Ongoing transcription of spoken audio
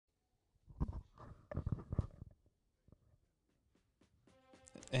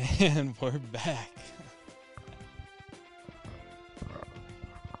And we're back.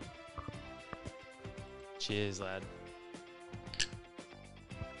 Cheers, lad.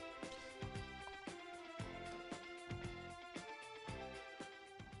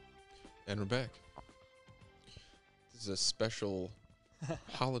 And we're back. This is a special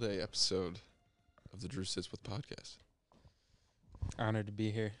holiday episode of the Drew Sits With podcast. Honored to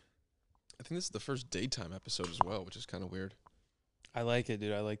be here. I think this is the first daytime episode as well, which is kind of weird. I like it,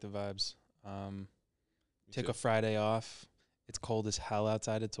 dude. I like the vibes. Me Took too. a Friday off. It's cold as hell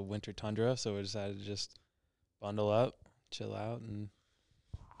outside. It's a winter tundra, so we decided to just bundle up, chill out, and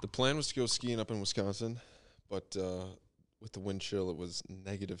The plan was to go skiing up in Wisconsin, but with the wind chill, it was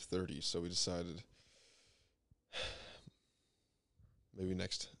negative 30, so we decided maybe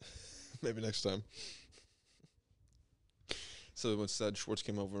next time. So instead, Schwartz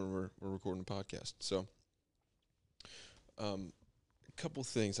came over and we're recording a podcast. So, a couple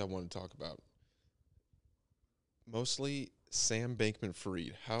things I want to talk about. Mostly Sam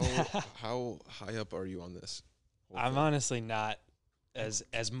Bankman-Fried. How high up are you on this whole I'm thing? honestly not as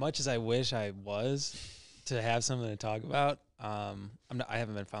much as I wish I was to have something to talk about. I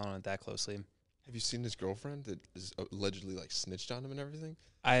haven't been following it that closely. Have you seen his girlfriend that is allegedly like snitched on him and everything?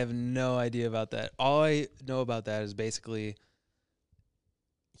 I have no idea about that. All I know about that is basically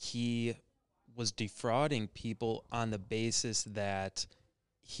he was defrauding people on the basis that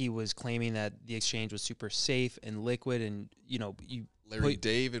he was claiming that the exchange was super safe and liquid, and Larry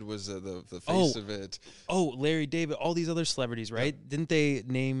David was the face of it. Oh, Larry David, all these other celebrities, right? Yep. Didn't they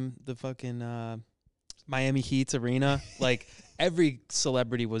name the fucking Miami Heat's arena? Like every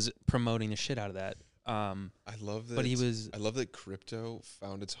celebrity was promoting the shit out of that. I love that. But he was. I love that crypto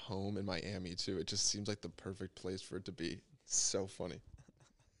found its home in Miami too. It just seems like the perfect place for it to be. It's so funny.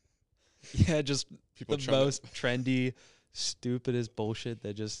 Yeah, just People the trying to- most trendy, stupidest bullshit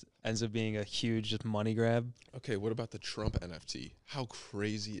that just ends up being a huge just money grab. Okay, what about the Trump NFT? How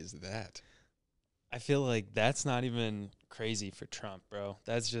crazy is that? I feel like that's not even crazy for Trump, bro.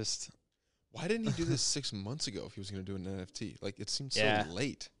 That's just Why didn't he do this 6 months ago if he was going to do an NFT? Like, it seems Yeah. so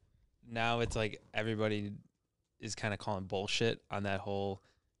late. now it's like everybody is kind of calling bullshit on that whole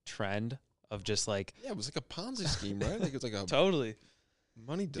trend of just like Yeah, it was like a Ponzi scheme, right? Like, it was like a totally.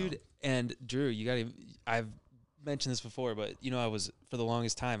 money dump. Dude, and Drew, I've mentioned this before, but I was, for the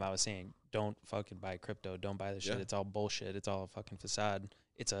longest time, I was saying, don't fucking buy crypto. Don't buy this shit. Yeah. It's all bullshit. It's all a fucking facade.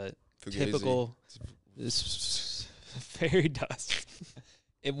 It's a Fugazi. typical fairy dust,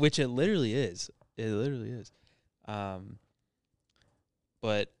 which it literally is. It literally is.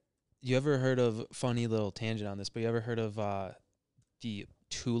 But you ever heard of, funny little tangent on this, but you ever heard of the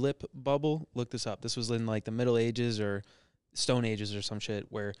tulip bubble? Look this up. This was in like the Middle Ages or Stone Ages or some shit,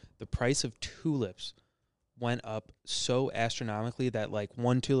 where the price of tulips went up so astronomically that like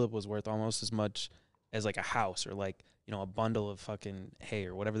one tulip was worth almost as much as like a house or like, a bundle of fucking hay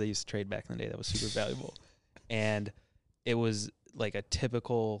or whatever they used to trade back in the day that was super valuable. And it was like a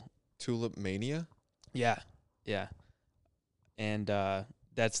typical, Tulip mania? yeah. And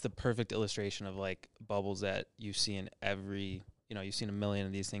that's the perfect illustration of like bubbles that you see in every, you've seen a million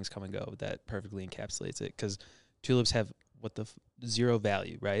of these things come and go. That perfectly encapsulates it, because tulips have zero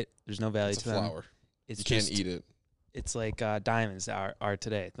value, right? There's no value It's to a them. flower. It's You just, can't eat it. It's like diamonds are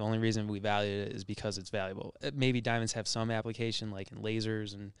today. The only reason we value it is because it's valuable. Maybe diamonds have some application, like in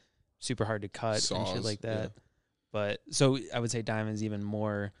lasers and super hard to cut and shit Saws, like that. yeah. But so I would say diamonds even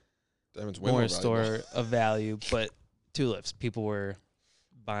more Diamond's way more store valuable. of value. But tulips, people were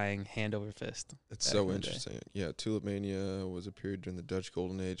buying hand over fist. It's back so in the day. interesting. Yeah, tulip mania was a period during the Dutch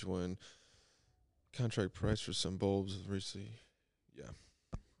Golden Age when contract price for some bulbs recently. Yeah,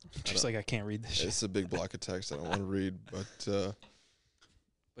 Just like I can't read this shit. it's a big block of text I don't want to read, but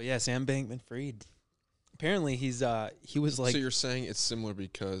But yeah, Sam Bankman-Fried. Apparently he was like so you're saying it's similar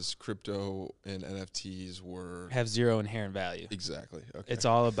because crypto and NFTs were have zero inherent value. exactly okay. It's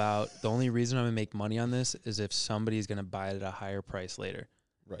all about, the only reason I'm going to make money on this is if somebody's going to buy it at a higher price later.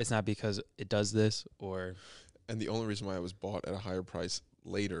 Right. It's not because it does this or... And the only reason why it was bought at a higher price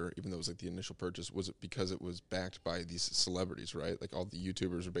later, even though it was like the initial purchase, was because it was backed by these celebrities, right? Like all the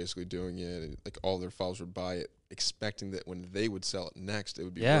YouTubers were basically doing it, and like all their followers would buy it, expecting that when they would sell it next, it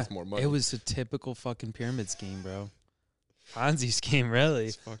would be worth more money. It was a typical fucking pyramid scheme, bro. Ponzi scheme, really.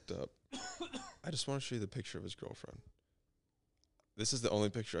 It's fucked up. I just want to show you the picture of his girlfriend. This is the only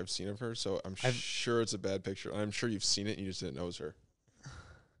picture I've seen of her, so I'm sure it's a bad picture. I'm sure you've seen it and you just didn't know it was her.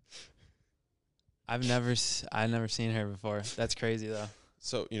 I've never seen her before. That's crazy though.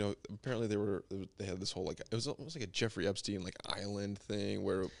 So, apparently they had this whole like it was almost like a Jeffrey Epstein like island thing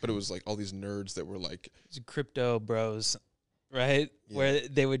but it was like all these nerds that were like It's crypto bros. right? Yeah. Where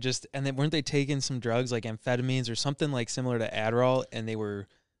they would just, and then weren't they taking some drugs like amphetamines or something like similar to Adderall, and they were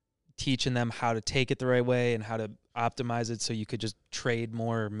teaching them how to take it the right way and how to optimize it so you could just trade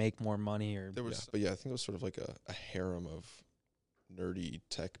more or make more money or There was, but I think it was sort of like a harem of nerdy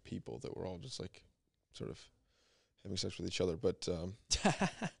tech people that were all just like sort of having sex with each other. But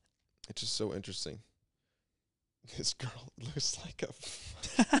it's just so interesting. This girl looks like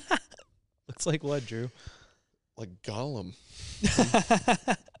looks like what, Drew? like Gollum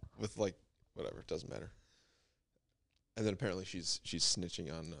with like whatever, it doesn't matter. And then apparently she's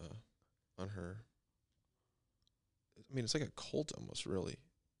snitching on her. I mean, it's like a cult almost, really.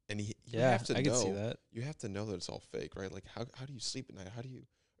 And you have to I know, can see that. You have to know that it's all fake, right? Like how do you sleep at night? How do you,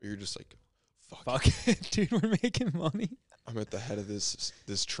 or you're just like, fuck it, dude, we're making money. I'm at the head of this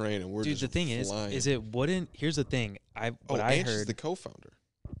train, and we're dude. just The thing flying. is it wouldn't. Here's the thing. I she's heard the co-founder.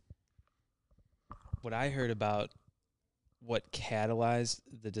 What I heard about what catalyzed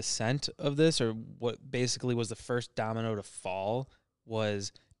the descent of this, or what basically was the first domino to fall,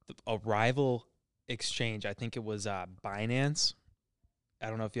 was a rival exchange. I think it was Binance. I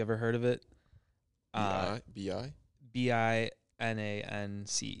don't know if you ever heard of it. BINANCE.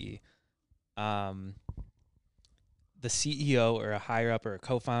 The CEO or a higher up or a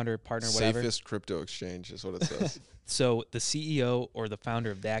co-founder, partner, whatever. Safest crypto exchange is what it says. So the CEO or the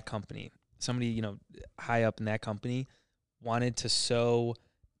founder of that company, somebody, high up in that company, wanted to sow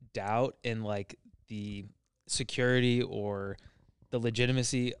doubt in like the security or the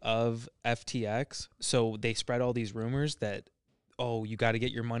legitimacy of FTX. So they spread all these rumors that, oh, you got to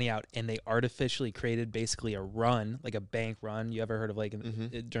get your money out. And they artificially created basically a run, like a bank run. You ever heard of like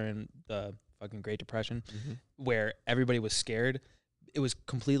during the fucking Great Depression, where everybody was scared? It was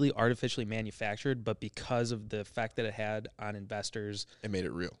completely artificially manufactured, but because of the effect that it had on investors, it made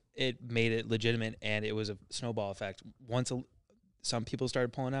it real. It made it legitimate, and it was a snowball effect. Once some people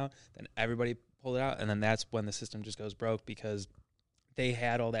started pulling out, then everybody pulled it out, and then that's when the system just goes broke because they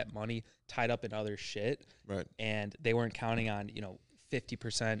had all that money tied up in other shit, right? And they weren't counting on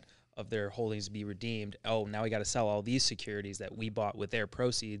 50% of their holdings to be redeemed. Oh, now we got to sell all these securities that we bought with their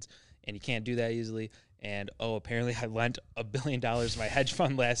proceeds, and you can't do that easily. And, oh, apparently I lent $1 billion to my hedge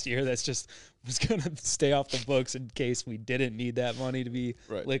fund last year. That's just was going to stay off the books in case we didn't need that money to be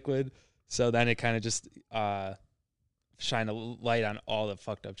liquid. So then it kind of just shined a light on all the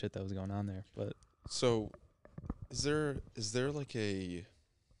fucked up shit that was going on there. But so is there like a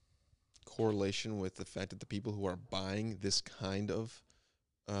correlation with the fact that the people who are buying this kind of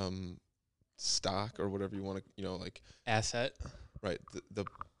stock or whatever you want to, like asset, right?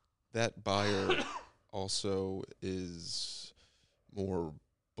 That buyer also is more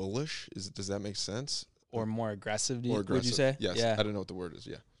bullish. Does that make sense? Or more aggressive? More aggressive. Would you say? Yes. Yeah. I don't know what the word is.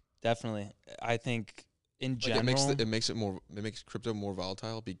 Yeah. Definitely. I think in general, it makes crypto more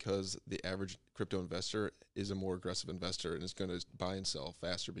volatile because the average crypto investor is a more aggressive investor and is going to buy and sell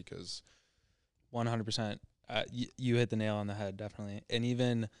faster because 100%. You hit the nail on the head, definitely. And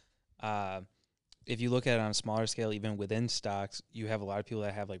even if you look at it on a smaller scale, even within stocks, you have a lot of people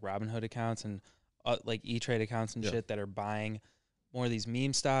that have like Robinhood accounts and like E-Trade accounts and shit that are buying more of these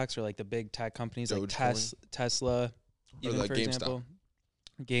meme stocks or like the big tech companies like Tesla, even or like for example,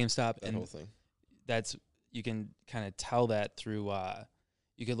 GameStop, and whole thing. That's, you can kind of tell that through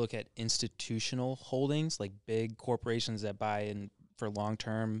you could look at institutional holdings, like big corporations that buy in for long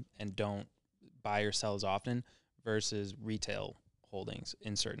term and don't buy or sell as often, versus retail holdings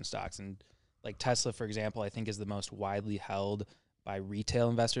in certain stocks. And like Tesla, for example, I think is the most widely held by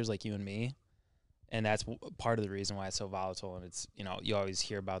retail investors like you and me. And that's part of the reason why it's so volatile. And it's, you always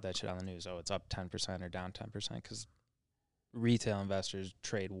hear about that shit on the news. Oh, it's up 10% or down 10%, because retail investors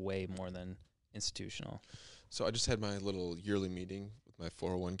trade way more than institutional. So I just had my little yearly meeting with my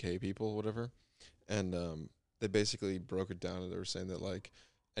 401k people, whatever. And they basically broke it down, and they were saying that like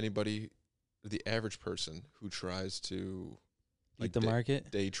anybody, the average person who tries to like the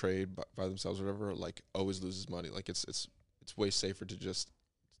market, day trade by themselves or whatever, like always loses money. Like it's way safer to just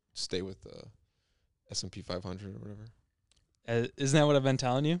stay with the S&P 500 or whatever. Isn't that what I've been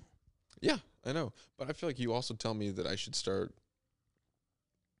telling you? Yeah, I know. But I feel like you also tell me that I should start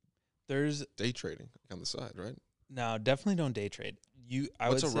There's day trading on the side, right? No, definitely don't day trade.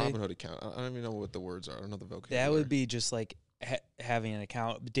 What's a Robinhood account? I don't even know what the words are. I don't know the vocabulary. That would be just like having an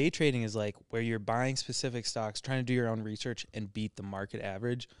account. Day trading is like where you're buying specific stocks, trying to do your own research and beat the market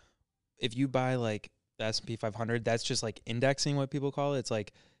average. If you buy like the S&P 500, that's just like indexing, what people call it. It's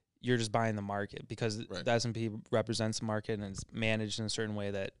like you're just buying the market because the S&P represents the market and it's managed in a certain way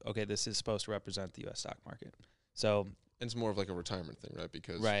that, okay, this is supposed to represent the U.S. stock market. So it's more of like a retirement thing, right?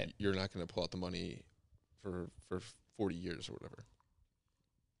 Because you're not going to pull out the money for 40 years or whatever.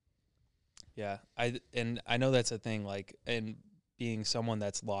 Yeah, I know that's a thing. Like, and being someone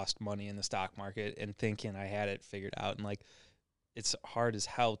that's lost money in the stock market and thinking I had it figured out, and like, it's hard as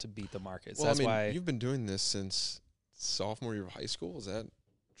hell to beat the markets. Well, That's I mean, why. you've been doing this since sophomore year of high school. Is that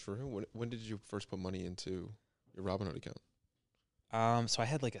true? When did you first put money into your Robinhood account? So I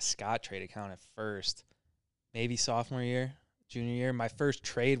had like a Scott trade account at first, maybe sophomore year, junior year. My first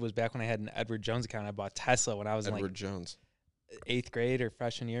trade was back when I had an Edward Jones account. I bought Tesla when I was in Edward like Jones. 8th grade or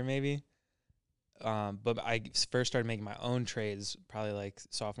freshman year, maybe. But I first started making my own trades probably like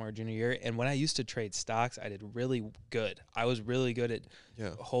sophomore or junior year. And when I used to trade stocks, I did really good. I was really good at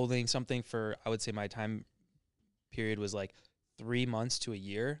holding something for, I would say my time period was like 3 months to a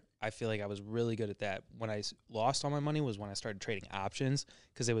year. I feel like I was really good at that. When I lost all my money was when I started trading options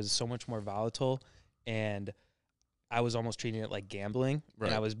because it was so much more volatile, and I was almost treating it like gambling. Right.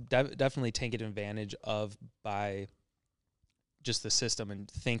 And I was definitely taken advantage of by just the system and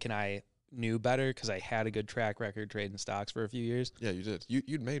thinking I knew better because I had a good track record trading stocks for a few years. Yeah, you did.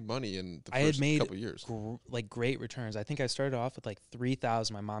 You'd made money in the I first had made couple of years. like great returns. I think I started off with like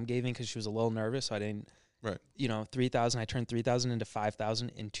 3,000. My mom gave me because she was a little nervous, so I didn't. Right. 3,000. I turned 3,000 into 5,000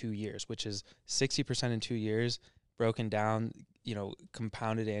 in 2 years, which is 60% in 2 years. Broken down,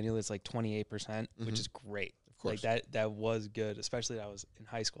 compounded annually, it's like 28%, which is great. Of course. Like that was good, especially I was in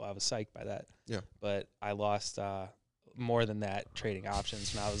high school. I was psyched by that. Yeah. But I lost more than that trading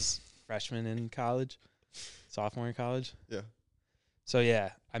options when I was freshman in college, sophomore in college. Yeah. So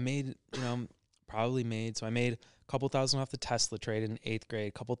yeah, I made, I made a couple thousand off the Tesla trade in 8th grade,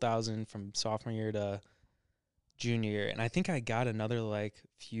 a couple thousand from sophomore year to junior year. And I think I got another like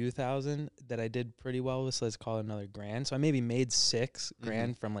few thousand that I did pretty well with. So let's call it another grand. So I maybe made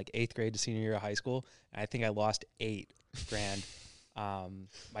 $6,000 from like 8th grade to senior year of high school. And I think I lost $8,000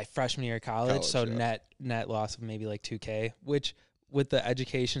 my freshman year of college. So yeah. net loss of maybe like $2,000, which with the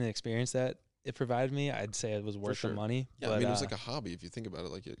education and experience that it provided me, I'd say it was worth the money. Yeah, but, I mean, it was like a hobby if you think about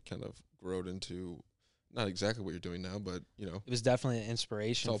it. Like it kind of growed into not exactly what you're doing now, but it was definitely an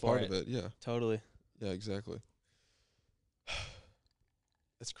inspiration. It's all part of it. Yeah, totally. Yeah, exactly.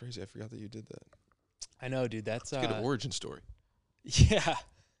 That's crazy. I forgot that you did that. I know, dude. That's a good origin story. Yeah,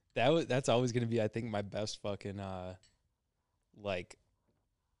 that's always gonna be, I think, my best fucking like,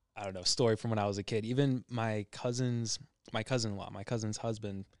 I don't know, story from when I was a kid. Even my cousin's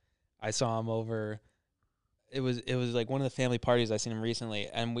husband, I saw him over. It was like one of the family parties I seen him recently,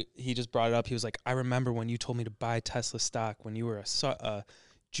 and he just brought it up. He was like, "I remember when you told me to buy Tesla stock when you were a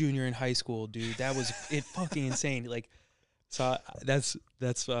junior in high school, dude. That was it fucking insane." Like, so that's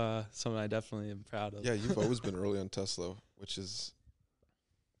something I definitely am proud of. Yeah, you've always been early on Tesla, which is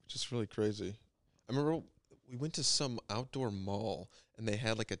really crazy. I remember we went to some outdoor mall and they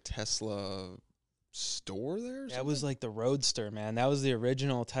had like a Tesla store there. That was like the Roadster, man. That was the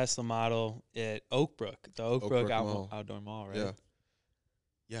original Tesla model at Oakbrook, the Oakbrook outdoor mall, right? Yeah.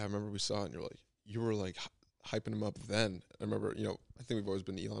 Yeah, I remember we saw it and you were like hyping him up then. I remember, I think we've always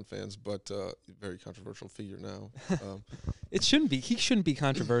been Elon fans, but very controversial figure now. It shouldn't be. He shouldn't be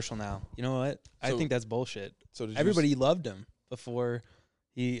controversial now. You know what? I think that's bullshit. So everybody loved him before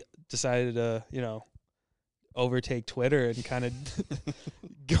he decided to, overtake Twitter and kind of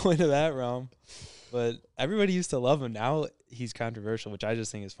go into that realm. But everybody used to love him. Now he's controversial, which I just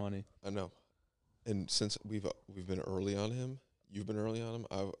think is funny. I know. And since we've been early on him, you've been early on him,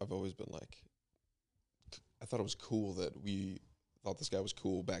 I've always been like, I thought it was cool that we thought this guy was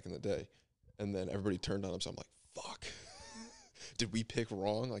cool back in the day. And then everybody turned on him, so I'm like, fuck. Did we pick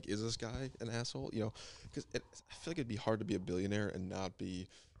wrong? Like, is this guy an asshole? Because I feel like it'd be hard to be a billionaire and not be,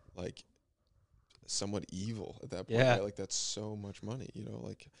 like, somewhat evil at that point. Yeah. Right? Like, that's so much money,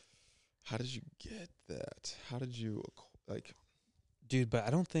 Like, how did you get that? How did you, like... Dude, but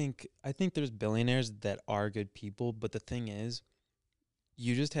I think there's billionaires that are good people, but the thing is,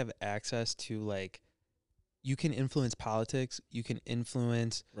 you just have access to, like, you can influence politics, you can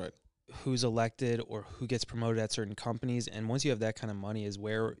influence who's elected or who gets promoted at certain companies, and once you have that kind of money is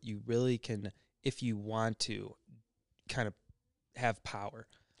where you really can, if you want to, kind of have power.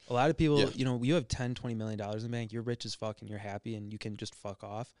 A lot of people, you have $10, $20 million in the bank, you're rich as fuck and you're happy and you can just fuck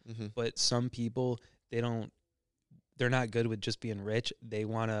off. Mm-hmm. But some people, they're not good with just being rich. They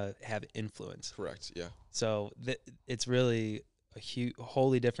want to have influence. Correct, yeah. So it's really a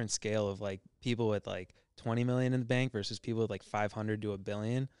wholly different scale of like people with like 20 million in the bank versus people with like 500 to $1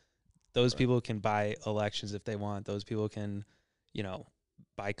 billion. Those people can buy elections if they want. Those people can,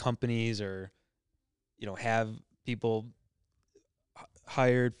 buy companies or, have people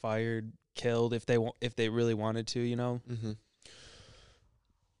hired, fired, killed if they really wanted to, Mm-hmm.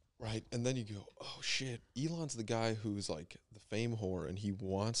 Right. Right. And then you go, oh shit, Elon's the guy who's like the fame whore and he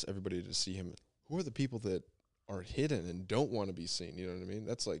wants everybody to see him. Who are the people that are hidden and don't want to be seen? You know what I mean?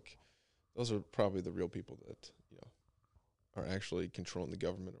 That's like, those are probably the real people that, are actually controlling the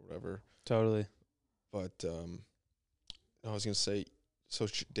government or whatever. Totally. But I was going to say, so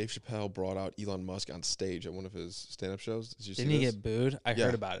Dave Chappelle brought out Elon Musk on stage at one of his stand-up shows. Did you see Didn't he this? get booed? I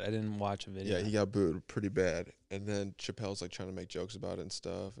heard about it. I didn't watch a video. Yeah, he got booed pretty bad. And then Chappelle's like trying to make jokes about it and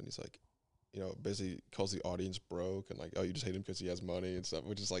stuff. And he's like, basically calls the audience broke and like, oh, you just hate him because he has money and stuff,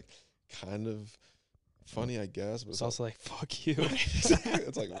 which is like kind of funny, I guess. But It's also like, fuck you.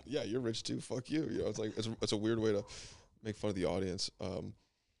 it's like, yeah, you're rich too. Fuck you. It's like it's a weird way to make fun of the audience.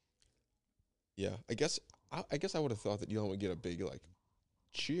 Yeah, I guess I would have thought that Elon would get a big like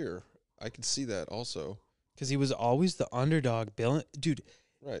cheer. I could see that also. Because he was always the underdog. Dude,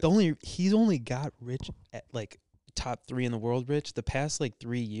 Right. He's only got rich at like top 3 in the world rich the past like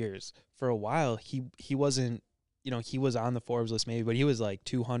 3 years. For a while, he wasn't, he was on the Forbes list maybe, but he was like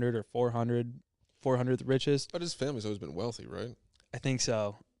 200 or 400th richest. But his family's always been wealthy, right? I think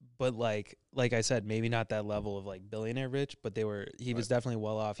so. But like I said, maybe not that level of like billionaire rich, but he was definitely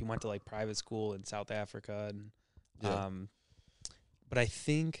well off. He went to like private school in South Africa and but I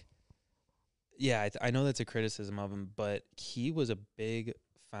think I know that's a criticism of him, but he was a big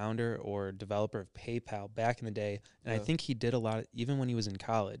founder or developer of PayPal back in the day, and I think he did a lot even when he was in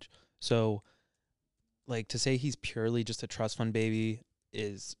college. So like to say he's purely just a trust fund baby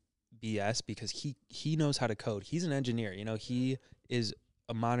is BS because he knows how to code. He's an engineer, he is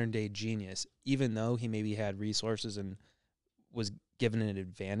a modern day genius, even though he maybe had resources and was given an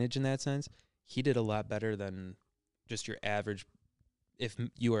advantage in that sense. He did a lot better than just your average. If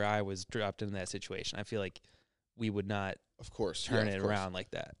you or I was dropped in that situation, I feel like we would not, of course, turn it around like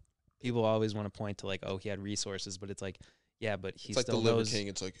that. People always want to point to like, oh, he had resources, but it's like, yeah, but he it's still like the knows. Liver King.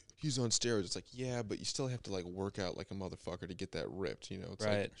 It's like he's on steroids. It's like, yeah, but you still have to like work out like a motherfucker to get that ripped. It's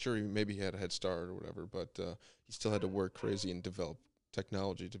Right. like sure, maybe he had a head start or whatever, but he still had to work crazy and develop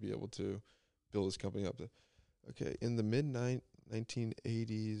technology to be able to build his company up. Okay, in the mid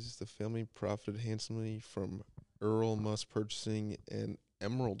 1980s, the family profited handsomely from Earl Musk purchasing an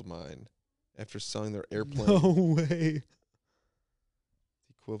emerald mine after selling their airplane. No way.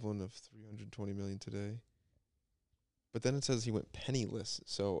 The equivalent of $320 million today. But then it says he went penniless,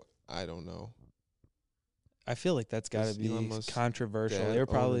 so I don't know. I feel like that's got to be Elon Musk's controversial. dad They were own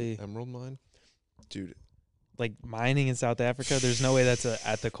an probably emerald mine, dude. like mining in South Africa. There's no way that's an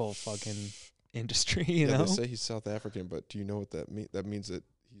ethical fucking industry, you know? They say he's South African, but do you know what that means? That means that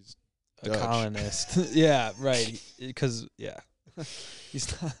he's A Dutch. colonist. Yeah, right. Because,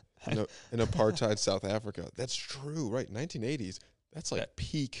 he's not. In apartheid South Africa. That's true, right? 1980s. That's like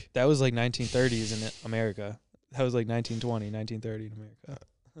peak. That was like 1930s in America. That was like 1920, 1930 in America.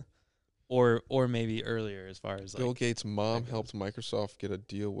 Or maybe earlier as far as like Bill Gates' mom helped Microsoft get a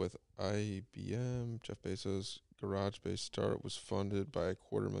deal with IBM. Jeff Bezos' garage-based startup was funded by a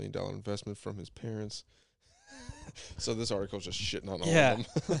 $250,000 investment from his parents. So this article's just shitting on all of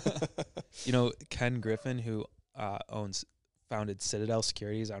them. Ken Griffin, who founded Citadel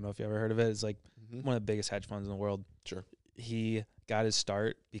Securities. I don't know if you ever heard of it. It's like one of the biggest hedge funds in the world. Sure. He got his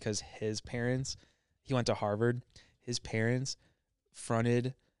start because his parents, he went to Harvard. His parents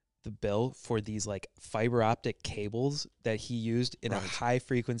fronted the bill for these like fiber optic cables that he used in a high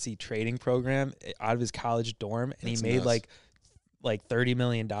frequency trading program out of his college dorm. And he made like $30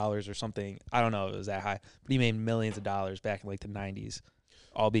 million or something. I don't know if it was that high, but he made millions of dollars back in like the 90s,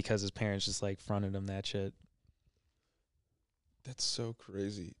 all because his parents just like fronted him that shit. That's so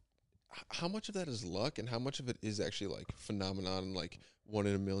crazy. How much of that is luck and how much of it is actually like phenomenon and like 1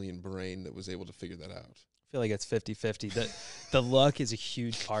 in a million brain that was able to figure that out? I feel like it's 50-50. The luck is a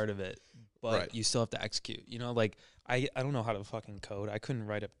huge part of it, but you still have to execute. Like I don't know how to fucking code. I couldn't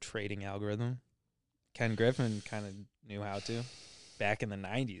write a trading algorithm. Ken Griffin kind of knew how to back in the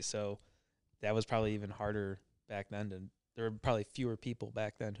 90s, so that was probably even harder back then. There were probably fewer people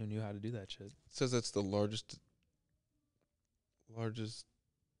back then who knew how to do that shit. It says that's the largest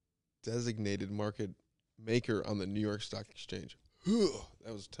designated market maker on the New York Stock Exchange.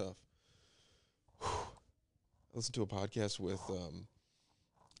 That was tough. I listened to a podcast with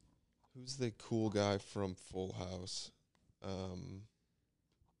who's the cool guy from Full House?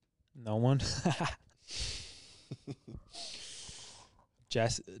 No one.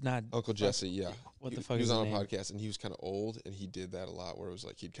 Not Uncle Jesse. Yeah. What the fuck? He was is on his a name? podcast and he was kind of old and he did that a lot where it was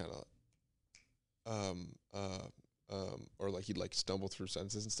like he'd kind of or like he'd like stumble through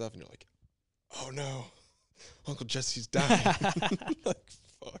sentences and stuff and you're like, oh no, Uncle Jesse's dying. Like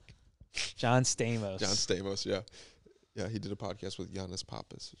fuck. John Stamos. John Stamos, yeah. Yeah, he did a podcast with Giannis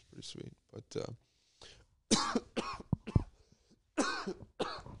Papas. It was pretty sweet. But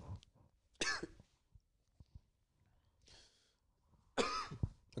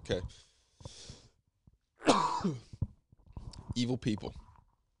okay. Evil people.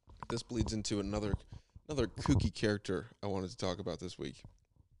 This bleeds into another kooky character I wanted to talk about this week.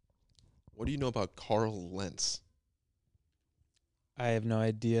 What do you know about Carl Lentz? I have no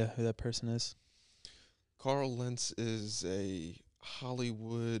idea who that person is. Carl Lentz is a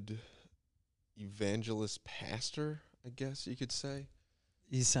Hollywood evangelist pastor, I guess you could say.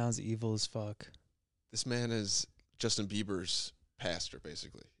 He sounds evil as fuck. This man is Justin Bieber's pastor,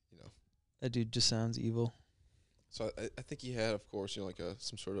 basically, you know. That dude just sounds evil. So I think he had, of course, you know, like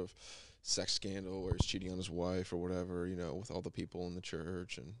some sort of sex scandal where he's cheating on his wife or whatever, you know, with all the people in the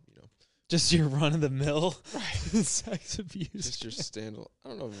church and, you know. Just your run-of-the-mill Right. sex abuse. Just your scandal. I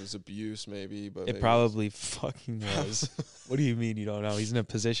don't know if it was abuse maybe, but it probably fucking was. What do you mean you don't know? He's in a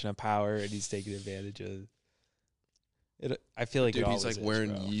position of power and he's taking advantage of it. I feel like dude, it he's always like is,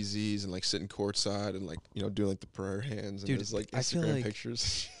 wearing bro. Yeezys and like sitting courtside and like, you know, doing like the prayer hands and Dude, his like I feel Instagram like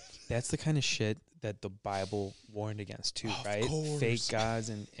pictures. That's the kind of shit that the Bible warned against too, Of right? course. Fake gods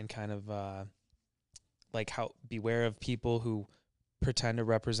and kind of like how beware of people who pretend to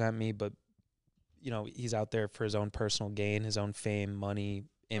represent me, but you know, he's out there for his own personal gain, his own fame, money,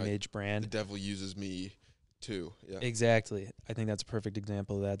 image, The brand. devil uses me too. Yeah. Exactly. I think that's a perfect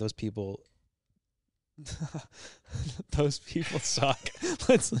example of that. Those people those people suck.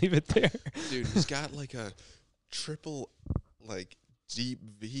 Let's leave it there. Dude, he's got like a triple like deep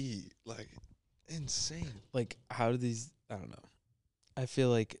V, like insane. Like, how do these? I don't know. I feel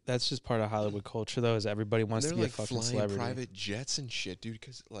like that's just part of Hollywood culture, though. Is everybody wants to be like a fucking flying celebrity? private jets and shit, dude.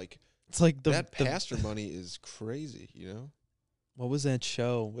 Because like It's like that pastor money is crazy, you know. What was that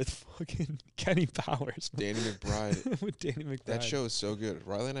show with fucking Kenny Powers? Danny McBride. With Danny McBride. That show is so good.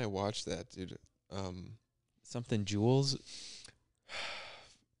 Riley and I watched that, dude. Something Jules.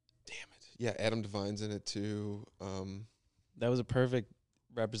 Damn it. Yeah, Adam Devine's in it too. That was a perfect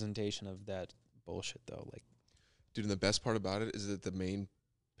representation of that bullshit, though. Like, dude, and the best part about it is that the main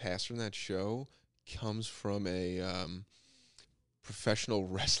pastor in that show comes from a professional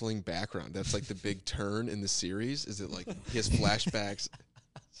wrestling background. That's like the big turn in the series. Is it like he has flashbacks?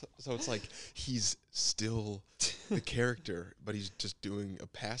 So it's like he's still the character, but he's just doing a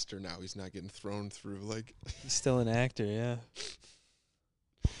pastor now. He's not getting thrown through like. he's still an actor, yeah.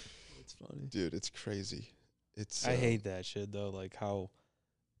 It's funny. Dude, it's crazy. It's. I hate that shit, though. Like, how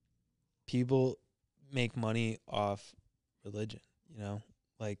people make money off religion, you know?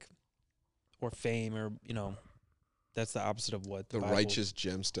 Like, or fame, or, you know, that's the opposite of what the Bible. Righteous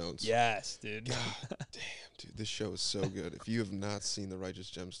Gemstones. Yes, dude. God damn, dude, this show is so good. If you have not seen The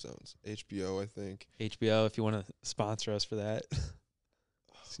Righteous Gemstones, HBO, I think. HBO, if you want to sponsor us for that.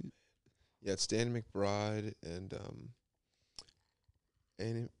 Yeah, it's Danny McBride and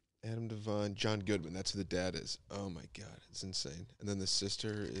Adam Devine, John Goodman. That's who the dad is. Oh my God, it's insane. And then the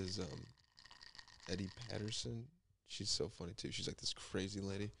sister is Eddie Patterson. She's so funny too. She's like this crazy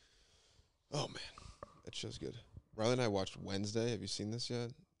lady. Oh man, that show's good. Riley and I watched Wednesday. Have you seen this yet?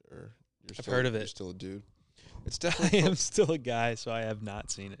 Or I've heard of it. You're still a dude. It's I definitely am still a guy, so I have not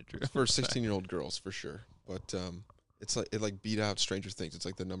seen it. Drew. for 16-year-old girls for sure. But it's like it beat out Stranger Things. It's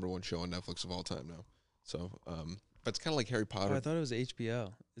like the #1 show on Netflix of all time now. So but it's kind of like Harry Potter. Oh, I thought it was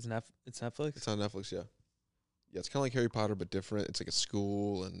HBO. It's Netflix? It's on Netflix, yeah. Yeah, it's kind of like Harry Potter, but different. It's like a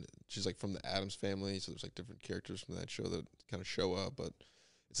school, and she's like from the Addams family, so there's like different characters from that show that kind of show up. But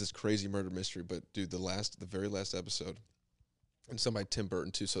it's this crazy murder mystery. But dude, the very last episode, and it's done by Tim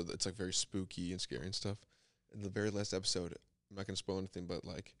Burton too, so it's like very spooky and scary and stuff. In the very last episode, I'm not gonna spoil anything, but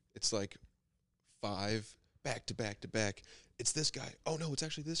like it's like 5 back to back to back. It's this guy. Oh no, it's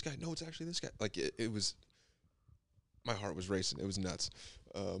actually this guy. No, it's actually this guy. Like it was. My heart was racing. It was nuts.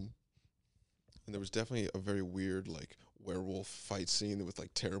 And there was definitely a very weird, like, werewolf fight scene with,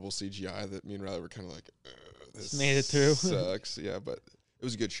 like, terrible CGI that me and Riley were kind of like, this Made it through. Sucks. Yeah, but it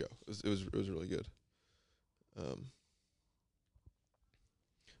was a good show. It was really good. But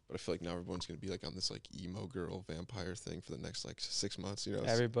I feel like now everyone's going to be, like, on this, like, emo girl vampire thing for the next, like, 6 months, you know?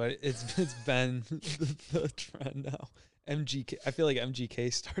 Everybody, it's been the trend now. MGK, I feel like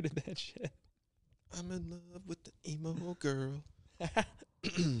MGK started that shit. I'm in love with the emo girl.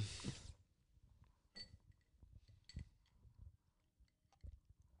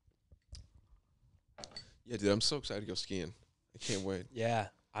 Yeah, dude, I'm so excited to go skiing. I can't wait. Yeah,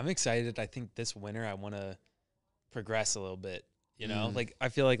 I'm excited. I think this winter I want to progress a little bit. You know, like I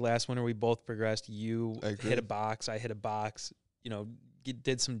feel like last winter we both progressed. You hit a box, I hit a box. You know,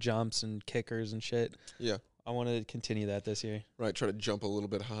 did some jumps and kickers and shit. Yeah. I want to continue that this year. Right, try to jump a little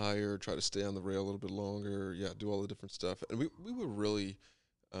bit higher, try to stay on the rail a little bit longer. Yeah, do all the different stuff. And we were really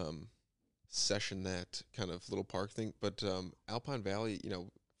session that kind of little park thing. But Alpine Valley,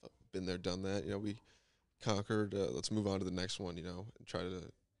 been there, done that. We conquered. Let's move on to the next one, and try to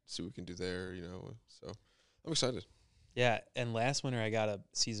see what we can do there, So I'm excited. Yeah, and last winter I got a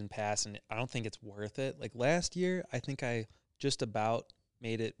season pass, and I don't think it's worth it. Like last year, I think I just about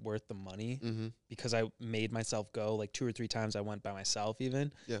made it worth the money Mm-hmm. because I made myself go like 2 or 3 times. I went by myself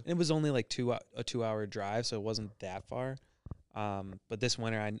even. Yeah. And it was only like a 2-hour drive, so it wasn't that far. But this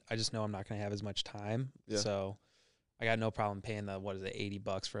winter, I just know I'm not going to have as much time. Yeah. So I got no problem paying the,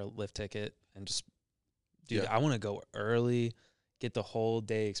 $80 for a lift ticket and just, dude, Yeah. I want to go early, get the whole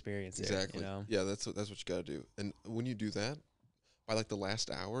day experience there, Exactly. Yeah, that's what you got to do. And when you do that, by like the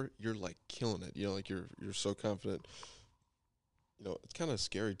last hour, you're like killing it. Like you're so confident. It's kind of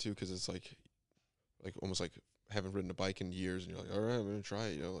scary too because it's like almost like haven't ridden a bike in years, and you're like, all right, I'm gonna try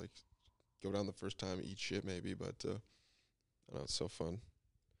it. Like go down the first time, eat shit maybe, but I don't know, it's so fun.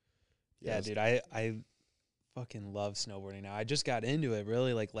 Yeah, dude, I fucking love snowboarding now. I just got into it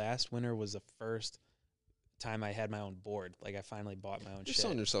really. Like last winter was the first time I had my own board. Like I finally bought my own You're shit.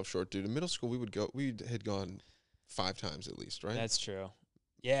 selling yourself short, dude. In middle school, we had gone 5 times at least, right? That's true.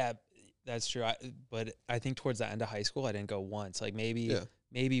 Yeah, that's true. But I think towards the end of high school, I didn't go once. Like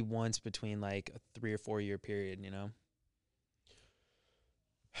maybe once between like a 3 or 4 year period.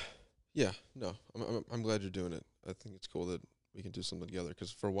 Yeah, no, I'm glad you're doing it. I think it's cool that we can do something together. Because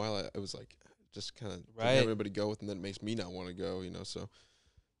for a while, I was like, just kind of Right. have everybody go with, and then it makes me not want to go. So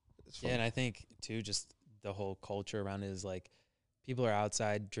it's fun. Yeah, and I think too, just the whole culture around it is like people are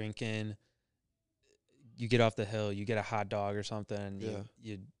outside drinking. You get off the hill, you get a hot dog or something. Yeah.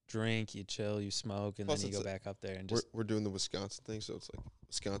 You drink, you chill, you smoke, and Plus then you it's go back up there and just. we're doing the Wisconsin thing, so it's like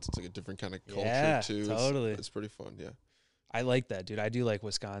Wisconsin's like a different kind of culture Yeah, too. totally. It's pretty fun. Yeah. I like that, dude. I do like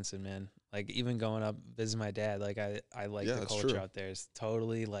Wisconsin, man. Like even going up visit my dad, like I like Yeah, the that's culture true. out there. It's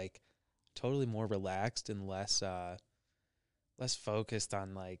totally more relaxed and less focused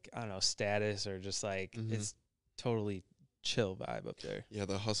on like, I don't know, status or just like Mhm. it's totally chill vibe up there. Yeah,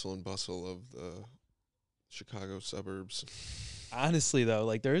 the hustle and bustle of the Chicago suburbs. Honestly though,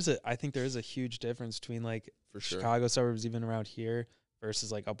 like I think there is a huge difference between like For sure. Chicago suburbs even around here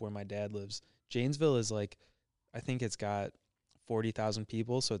versus like up where my dad lives. Janesville is like, I think it's got 40,000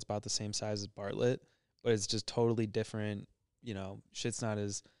 people, so it's about the same size as Bartlett, but it's just totally different. Shit's not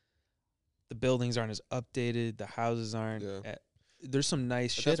as, the buildings aren't as updated, the houses aren't. Yeah. There's some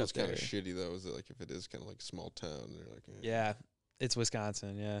nice But shit that's up what's there. kind of shitty though, is that like if it is kind of like a small town, they're like, Yeah, it's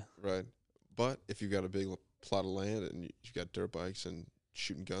Wisconsin. Yeah, right. But if you've got a big plot of land and you've got dirt bikes and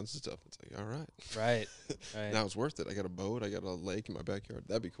shooting guns and stuff, it's like, all right, right, right. now it's worth it. I got a boat, I got a lake in my backyard.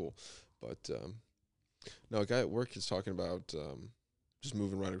 That'd be cool. But no, a guy at work is talking about just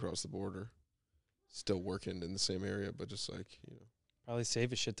moving right across the border, still working in the same area, but just like Probably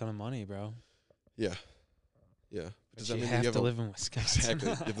save a shit ton of money, bro. yeah, yeah. But you have to live in Wisconsin. Exactly.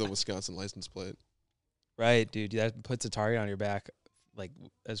 You have the Wisconsin license plate. Right, dude. That puts a target on your back, like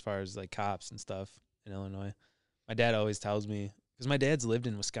as far as like cops and stuff in Illinois. My dad always tells me, because my dad's lived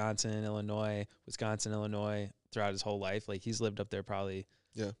in Wisconsin, Illinois throughout his whole life. Like he's lived up there probably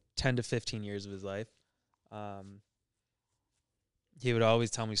 10 to 15 years of his life. He would always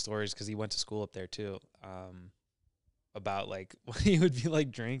tell me stories because he went to school up there too. About like when he would be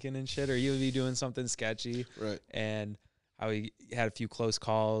like drinking and shit, or he would be doing something sketchy, Right. and how he had a few close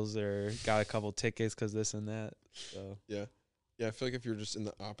calls or got a couple tickets because this and that. So Yeah. I feel like if you're just in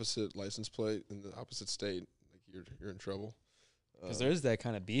the opposite license plate in the opposite state, like you're in trouble. Because there is that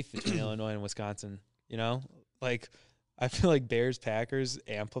kind of beef between Illinois and Wisconsin, like I feel like Bears Packers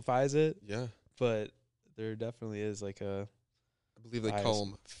amplifies it. Yeah. But there definitely is like a, I believe they call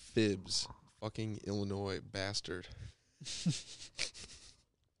them fibs. Fucking Illinois bastard.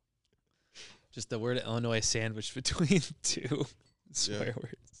 just the word Illinois sandwiched between two swear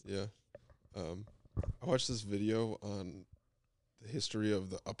words. Yeah. I watched this video on the history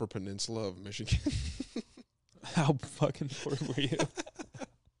of the Upper Peninsula of Michigan. How fucking poor were you?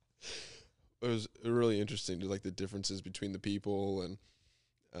 It was really interesting to like the differences between the people, and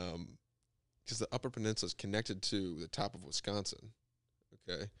because the Upper Peninsula is connected to the top of Wisconsin.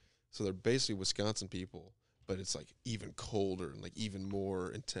 Okay, so they're basically Wisconsin people, but it's like even colder and like even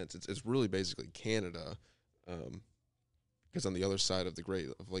more intense. It's really basically Canada, because on the other side of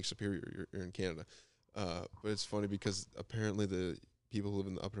the Lake Superior, you're in Canada. But it's funny because apparently the people who live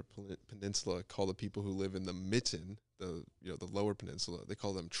in the Upper Peninsula call the people who live in the mitten, the lower peninsula, they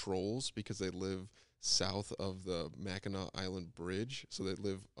call them trolls because they live south of the Mackinac Island Bridge, so they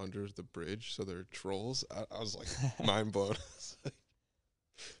live under the bridge, so they're trolls. I was like mind blown.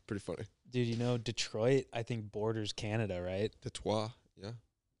 Pretty funny. Dude, you know, Detroit, I think borders Canada, right? Detroit, yeah.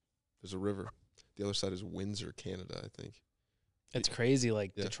 There's a river. The other side is Windsor, Canada, I think. It's crazy.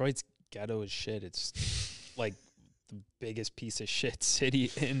 Like, Yeah. Detroit's ghetto as shit. It's like the biggest piece of shit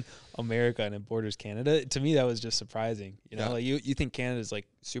city in America, and it borders Canada. To me, that was just surprising. You know, Yeah. like you think Canada's like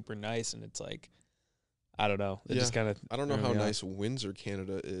super nice, and it's like, I don't know. It just kind of. I don't know how nice Windsor,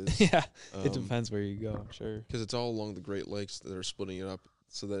 Canada is. Yeah, it depends where you go, I'm sure. Because it's all along the Great Lakes that are splitting it up.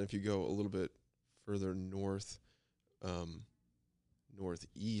 So that if you go a little bit further north,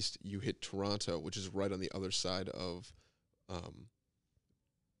 northeast, you hit Toronto, which is right on the other side of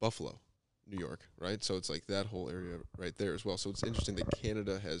Buffalo, New York, right? So it's like that whole area right there as well. So it's interesting that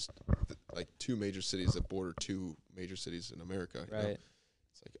Canada has like two major cities that border two major cities in America. You know? Right.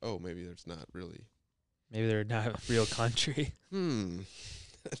 It's like, oh, maybe there's not really. Maybe they're not a real country.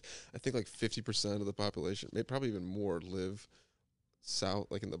 I think like 50% of the population, maybe probably even more, live south,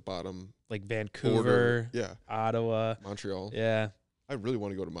 like in the bottom. Like Vancouver, border. Yeah. Ottawa. Montreal. Yeah. I really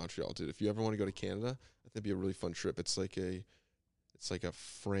want to go to Montreal, dude. If you ever want to go to Canada, I think it'd be a really fun trip. It's like a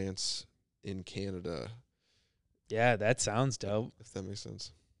France in Canada. Yeah, that sounds dope. If that makes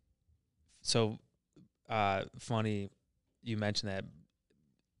sense. So, funny you mentioned that.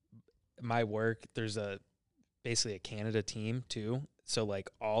 My work, there's basically a Canada team too. So like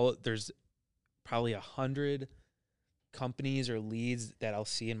there's probably 100 companies or leads that I'll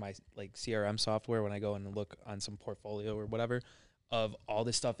see in my like CRM software when I go and look on some portfolio or whatever. Of all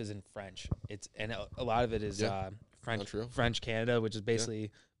this stuff is in French. And a lot of it is French Canada, which is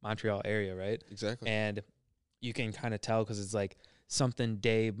basically Montreal area, right? Exactly. And you can kind of tell because it's like something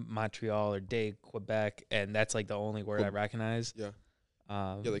de Montreal or de Quebec, and that's like the only word I recognize. Yeah.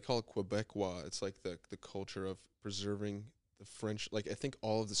 They call it Quebecois. It's like the culture of preserving the French. Like I think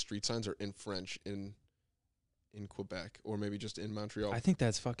all of the street signs are in French in Quebec, or maybe just in Montreal. I think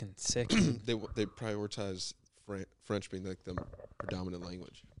that's fucking sick. They prioritize French being like the predominant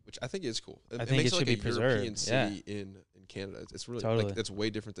language, which I think is cool. I think makes it should like be a European preserved. city in Canada. It's really Totally. like it's way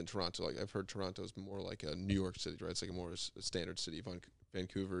different than Toronto. Like I've heard Toronto is more like a New York City, right? It's like a more a standard city.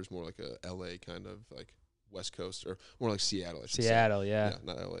 Vancouver is more like a LA kind of like West Coast, or more like Seattle. I should Seattle, say. yeah,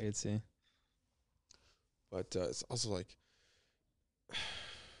 not LA. I could see. But it's also like,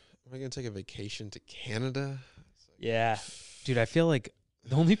 am I gonna take a vacation to Canada? Like, yeah, dude, I feel like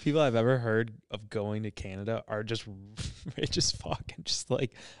the only people I've ever heard of going to Canada are just rich as fuck and just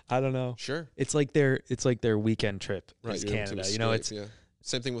like, I don't know. Sure. It's like their weekend trip. Right, is you're able to Canada. You know, it's escape,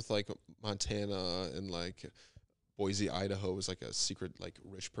 same thing with like Montana and like Boise, Idaho is like a secret like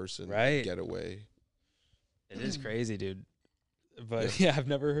rich person getaway. It is crazy, dude. But yeah, I've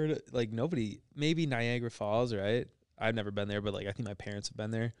never heard it. Like nobody, maybe Niagara Falls, right? I've never been there, but like I think my parents have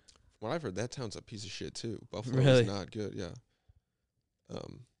been there. From what I've heard, that town's a piece of shit too. Buffalo Really? is not good. Yeah.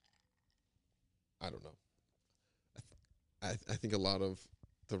 I don't know. I think a lot of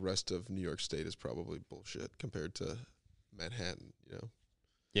the rest of New York State is probably bullshit compared to Manhattan. You know.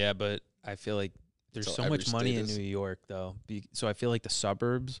 Yeah, but I feel like there's so much money in New York, though. So I feel like the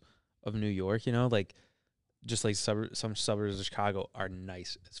suburbs of New York, you know, like just like some suburbs of Chicago are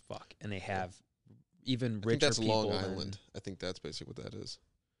nice as fuck, and they have even richer I think that's people. Long Island. I think that's basically what that is.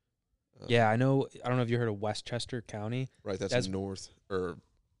 Yeah, I know. I don't know if you heard of Westchester County. Right, that's north, or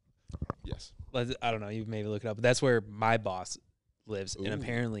yes. I don't know. You maybe look it up, but that's where my boss lives, Ooh. and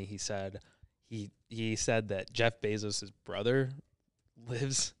apparently he said that Jeff Bezos' brother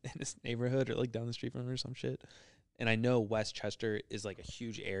lives in this neighborhood or like down the street from him or some shit. And I know Westchester is like a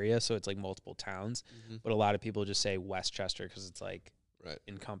huge area, so it's like multiple towns. Mm-hmm. But a lot of people just say Westchester because it's like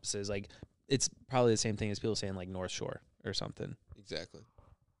encompasses like it's probably the same thing as people saying like North Shore or something. Exactly.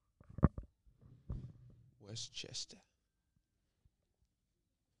 Westchester.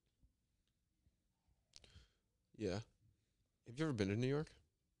 Yeah. Have you ever been to New York?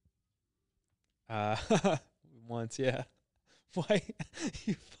 Once, yeah. Why?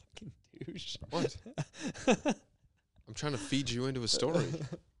 You fucking douche. What? I'm trying to feed you into a story.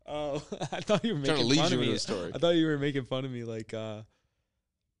 Oh, I thought you were making trying to lead fun you of into me. a story. I thought you were making fun of me like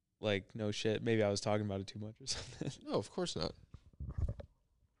no shit. Maybe I was talking about it too much or something. No, of course not.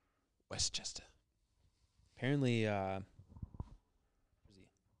 Westchester. Apparently, a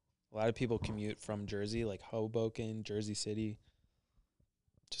lot of people commute from Jersey, like Hoboken, Jersey City.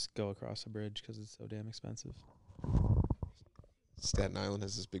 Just go across the bridge because it's so damn expensive. Staten Island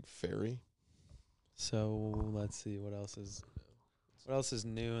has this big ferry. So let's see what else is. What else is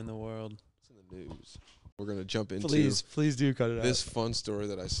new in the world? What's in the news? We're gonna jump into Please do cut it this fun story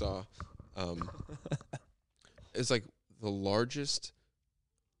that I saw. It's like the largest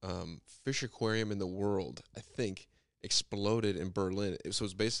fish aquarium in the world, I think, exploded in Berlin. So it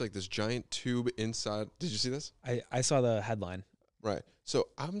was basically like this giant tube inside. Did you see this? I saw the headline. Right. So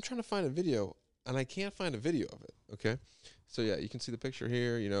I'm trying to find a video, and I can't find a video of it. Okay. So yeah, you can see the picture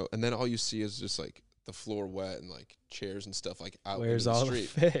here, and then all you see is just like the floor wet and like chairs and stuff like out Where's into the all street.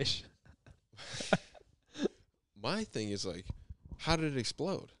 the fish? My thing is like, how did it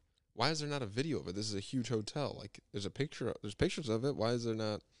explode? Why is there not a video of it? This is a huge hotel. Like, there's pictures of it. Why is there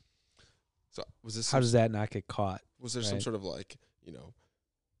not? So was this? How does that not get caught? Was there some sort of like,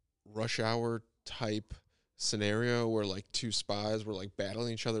 rush hour type scenario where like two spies were like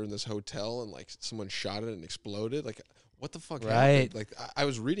battling each other in this hotel and like someone shot it and exploded? Like, what the fuck happened? Like, I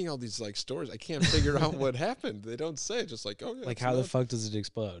was reading all these like stories. I can't figure out what happened. They don't say. Just like, oh yeah. Like, how the fuck does it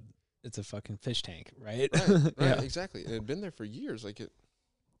explode? It's a fucking fish tank, right? Right, Yeah. exactly. And it had been there for years. Like it.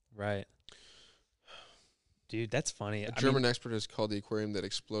 Right. Dude, that's funny. A German expert has called the aquarium that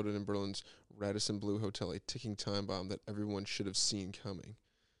exploded in Berlin's Radisson Blue Hotel a ticking time bomb that everyone should have seen coming.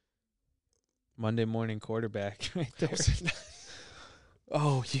 Monday morning quarterback right there.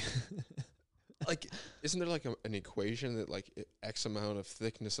 Oh, yeah. Like, isn't there like an equation that like X amount of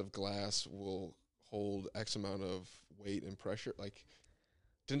thickness of glass will hold X amount of weight and pressure? Like,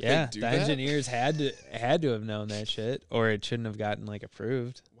 didn't they do that? Engineers had to have known that shit, or it shouldn't have gotten like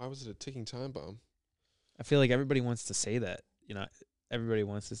approved. Why was it a ticking time bomb? I feel like everybody wants to say that. Everybody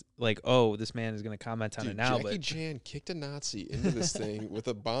wants to like, oh, this man is going to comment on it now. Jackie Chan kicked a Nazi into this thing with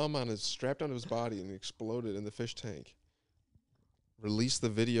a bomb strapped onto his body and exploded in the fish tank. Release the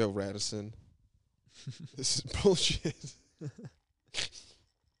video, Radisson. This is bullshit.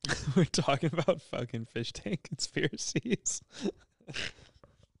 We're talking about fucking fish tank conspiracies.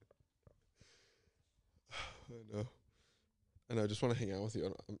 I know. I just want to hang out with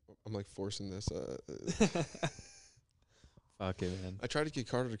you. I'm like forcing this. Fuck it, man. I tried to get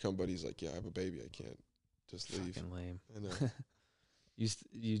Carter to come, but he's like, yeah, I have a baby. I can't just leave. Fucking lame. I know. You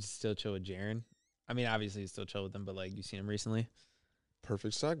still chill with Jaren? I mean, obviously you still chill with him, but like, you seen him recently?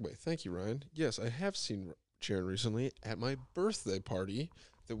 Perfect segue. Thank you, Ryan. Yes, I have seen Jaren recently at my birthday party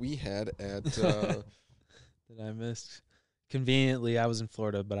that we had at... that I missed. Conveniently, I was in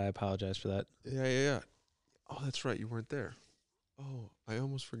Florida, but I apologize for that. Yeah. Oh, that's right. You weren't there. Oh, I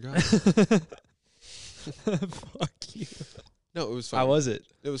almost forgot. Fuck you. No, it was fine. How was it?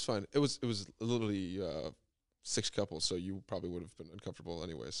 It was fine. It was literally 6 couples, so you probably would have been uncomfortable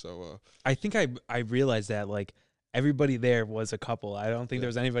anyway. So I think I realized that like everybody there was a couple. I don't think there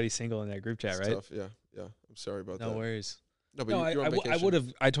was anybody single in that group chat, right? Tough. Yeah. I'm sorry about that. No worries. No, but you're on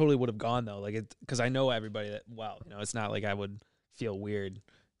vacation. I totally would have gone though, like because I know everybody that well. It's not like I would feel weird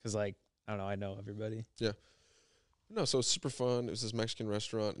because like I don't know, I know everybody. Yeah. No, so it was super fun. It was this Mexican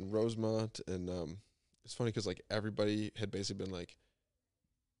restaurant in Rosemont, and it's funny because like everybody had basically been like,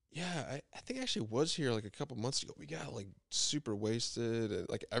 yeah, I think I actually was here like a couple months ago. We got like super wasted, and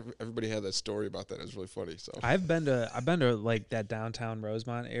like everybody had that story about that. It was really funny. So I've been to like that downtown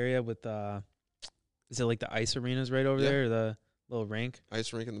Rosemont area with is it like the ice arenas right over there, or the little rink?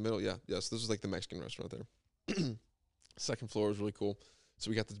 Ice rink in the middle, yeah. Yes, this was like the Mexican restaurant there. Second floor was really cool. So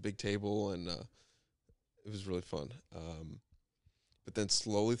we got this big table, and it was really fun. But then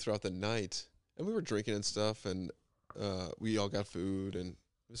slowly throughout the night, and we were drinking and stuff, and we all got food, and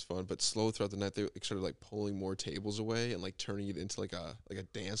it was fun. But slowly throughout the night, they started like pulling more tables away and like turning it into like a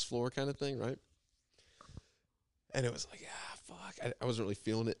dance floor kind of thing, right? And it was like, fuck. I wasn't really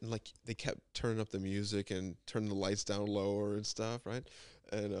feeling it. And like they kept turning up the music and turning the lights down lower and stuff, right?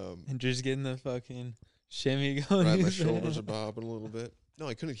 And just getting the fucking shimmy going. Right, my shoulders are bobbing a little bit. No,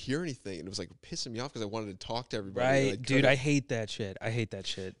 I couldn't hear anything, and it was like pissing me off because I wanted to talk to everybody. Right, dude, I hate that shit.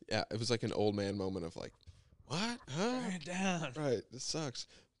 Yeah, it was like an old man moment of like, what? Huh? Turn it down. Right, this sucks.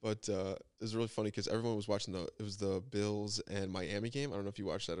 But it was really funny because everyone was watching it was the Bills and Miami game. I don't know if you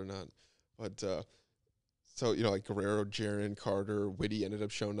watched that or not. But so, like Guerrero, Jaren, Carter, Whitty ended up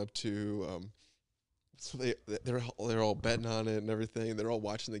showing up too. So they're all betting on it and everything. They're all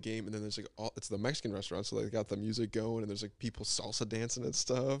watching the game, and then there's like it's the Mexican restaurant, so they got the music going, and there's like people salsa dancing and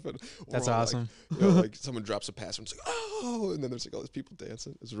stuff. And that's awesome. Like, like someone drops a pass, and it's like oh, and then there's like all these people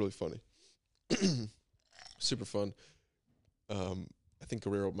dancing. It's really funny, super fun. I think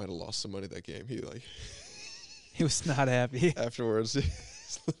Guerrero might have lost some money that game. He was not happy afterwards.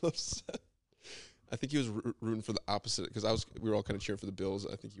 He's a little upset. I think he was rooting for the opposite because we were all kind of cheering for the Bills.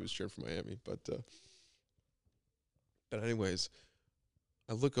 I think he was cheering for Miami, but anyways,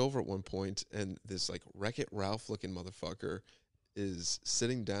 I look over at one point and this like Wreck-It Ralph looking motherfucker is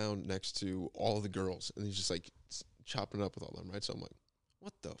sitting down next to all the girls, and he's just like chopping it up with all them, right? So I'm like,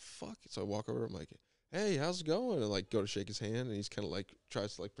 what the fuck? So I walk over, I'm like, hey, how's it going? And like go to shake his hand, and he's kind of like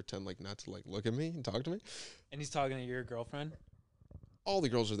tries to like pretend like not to like look at me and talk to me. And he's talking to your girlfriend? All the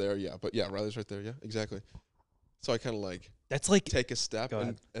girls are there, yeah, but yeah, Riley's right there, yeah, exactly. So I kind of like That's like take a step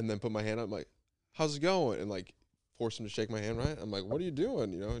and then put my hand up, I'm like, how's it going? And like force him to shake my hand, right? I'm like, what are you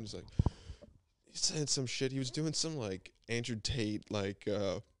doing? You know, and he's like, he's saying some shit. He was doing some like Andrew Tate, like he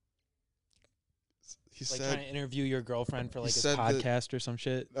like said trying to interview your girlfriend for like his said podcast or some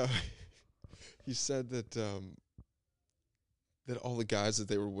shit. He said that that all the guys that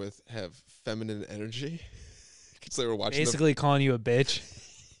they were with have feminine energy because they were watching. Basically calling you a bitch.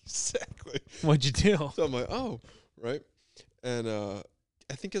 Exactly. What'd you do? So I'm like, oh, right. And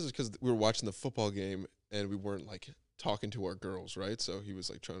I think it's because we were watching the football game and we weren't like talking to our girls, right? So he was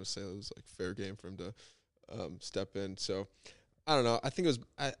like trying to say it was like fair game for him to step in. So I don't know. I think it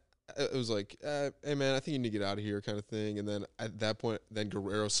was like, hey man, I think you need to get out of here, kind of thing. And then at that point, then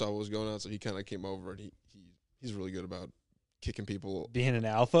Guerrero saw what was going on, so he kind of came over, and he's really good about kicking people, being an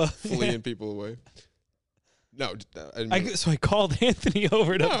alpha, fleeing people away. No, so I called Anthony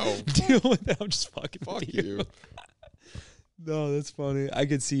over to deal with that. I'm just fucking fuck with you. No, that's funny. I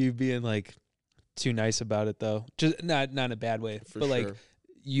could see you being like too nice about it though. Just not in a bad way, but like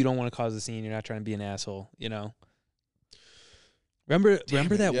you don't want to cause a scene. You're not trying to be an asshole, you know. Remember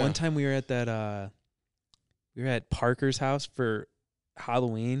that one time we were at Parker's house for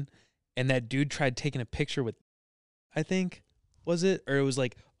Halloween, and that dude tried taking a picture with, I think, was it? Or it was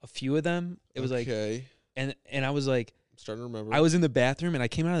like a few of them. It was like, and I was like, I'm starting to remember. I was in the bathroom, and I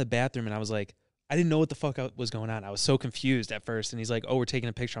came out of the bathroom, and I was like, I didn't know what the fuck was going on. I was so confused at first, and he's like, oh, we're taking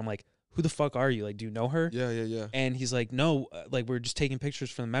a picture. I'm like, who the fuck are you? Like, do you know her? Yeah. And he's like, no, like, we're just taking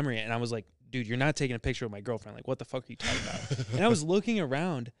pictures from the memory. And I was like, dude, you're not taking a picture with my girlfriend. Like, what the fuck are you talking about? And I was looking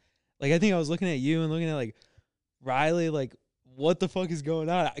around. Like, I think I was looking at you and looking at, like, Riley, like, what the fuck is going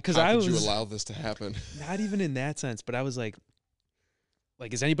on? Because How could you allow this to happen? Not even in that sense, but I was like,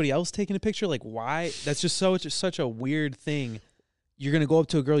 is anybody else taking a picture? Like, why? That's just such a weird thing. You're going to go up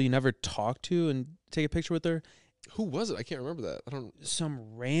to a girl you never talked to and take a picture with her? Who was it? I can't remember that. I don't. Some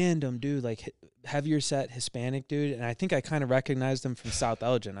random dude, like heavier set Hispanic dude, and I think I kind of recognized him from South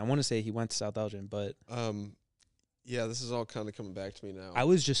Elgin. I want to say he went to South Elgin, but yeah, this is all kind of coming back to me now. I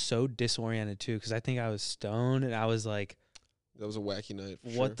was just so disoriented too because I think I was stoned, and I was like, that was a wacky night.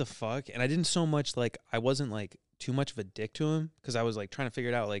 What the fuck? And I didn't so much like I wasn't like too much of a dick to him because I was like trying to figure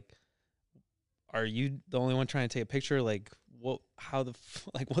it out. Like, are you the only one trying to take a picture? Like, what? How the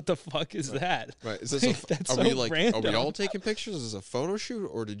what the fuck is that? Right? Is this that's are so we like random. Are we all taking pictures? Is this a photo shoot,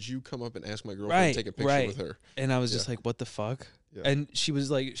 or did you come up and ask my girlfriend to take a picture with her? And I was just like, what the fuck? Yeah. And she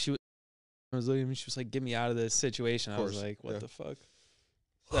was like, I was looking at me. She was like, get me out of this situation. I was like, what the fuck?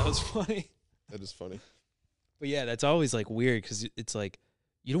 That was funny. That is funny. But yeah, that's always like weird because it's like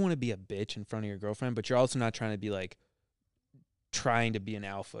you don't want to be a bitch in front of your girlfriend, but you're also not trying to be like trying to be an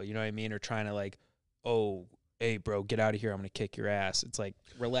alpha. You know what I mean? Or trying to like, oh, hey, bro, get out of here. I'm going to kick your ass. It's like,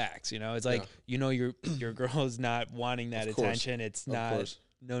 relax, you know? It's like, you know, your girl is not wanting that attention. It's not,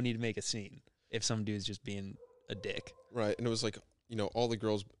 no need to make a scene if some dude's just being a dick. Right. And it was like, you know, all the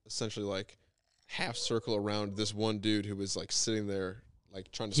girls essentially like half circle around this one dude who was like sitting there,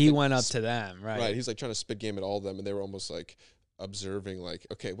 like trying to He went up to them, right? Right. He's like trying to spit game at all of them. And they were almost like observing, like,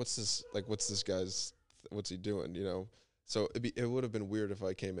 okay, what's this guy's, what's he doing, you know? So it would have been weird if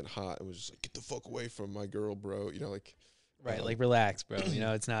I came in hot and was just like, get the fuck away from my girl, bro. You know, like. Right, like relax, bro. You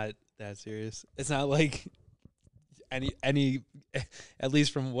know, it's not that serious. It's not like any, at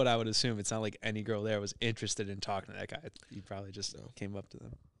least from what I would assume, it's not like any girl there was interested in talking to that guy. He probably just came up to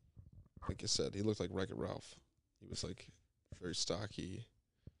them. Like I said, he looked like Wreck-It Ralph. He was like very stocky.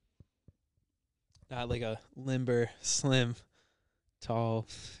 Not like a limber, slim, tall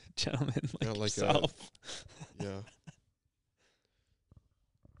gentleman like yourself. Yeah.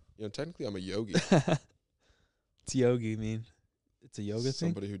 You know, technically I'm a yogi. It's yogi, mean. It's a yoga thing?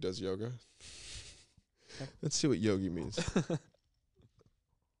 Somebody who does yoga. Let's see what yogi means.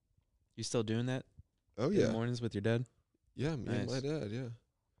 You still doing that? Oh, yeah. In the mornings with your dad? Yeah, me and my dad, yeah.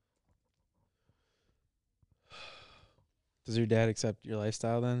 Does your dad accept your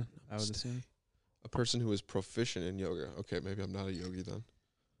lifestyle then, I would assume? A person who is proficient in yoga. Okay, maybe I'm not a yogi then.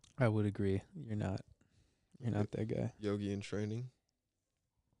 I would agree. You're not. You're not that guy. Yogi in training.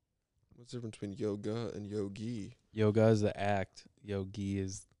 What's the difference between yoga and yogi? Yoga is the act. Yogi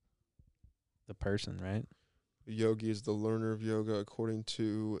is the person, right? Yogi is the learner of yoga. According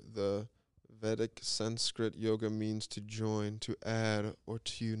to the Vedic Sanskrit, yoga means to join, to add, or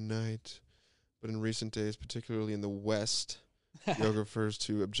to unite. But in recent days, particularly in the West, Yoga refers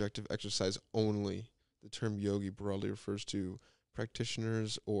to objective exercise only. The term yogi broadly refers to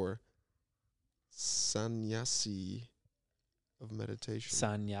practitioners or sannyasi of meditation.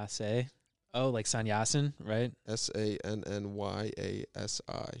 Sannyase. Oh, like sannyasin, right? Sannyasi.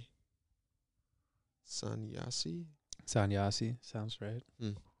 Sannyasi? Sannyasi sounds right.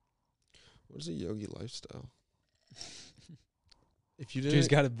 What is a yogi lifestyle? If you Drew's didn't,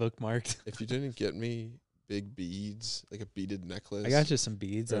 got it bookmarked. if you didn't get me big beads, like a beaded necklace, I got you some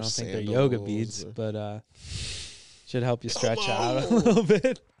beads. I or don't think they're yoga sandals, beads, or- but should help you stretch out a on! little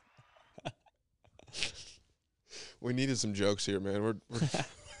bit. We needed some jokes here, man. We're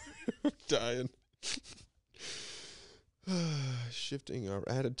dying. Shifting our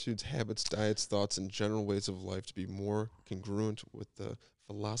attitudes, habits, diets, thoughts, and general ways of life to be more congruent with the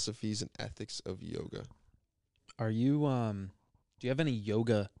philosophies and ethics of yoga. Are you do you have any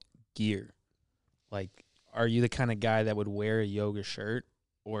yoga gear? Like, are you the kind of guy that would wear a yoga shirt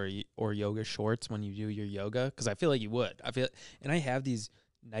or yoga shorts when you do your yoga? Because I feel like you would. And I have these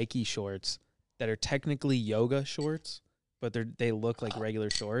Nike shorts that are technically yoga shorts, but they look like regular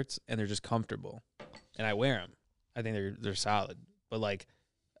shorts and they're just comfortable, and I wear them. I think they're solid, but like,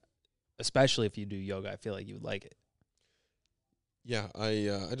 especially if you do yoga, I feel like you would like it. Yeah,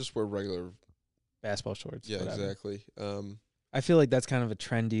 I just wear regular. Basketball shorts. Yeah, whatever. exactly. I feel like that's kind of a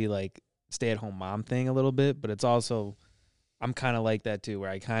trendy, like, stay-at-home mom thing a little bit, but it's also, I'm kind of like that too, where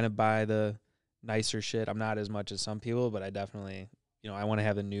I kind of buy the nicer shit. I'm not as much as some people, but I definitely, I want to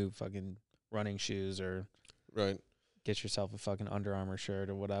have the new fucking running shoes, or Right. get yourself a fucking Under Armour shirt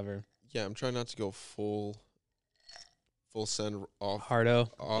or whatever. Yeah, I'm trying not to go full send off Hardo.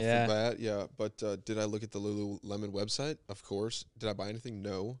 Yeah. the bat. Yeah, but did I look at the Lululemon website? Of course. Did I buy anything?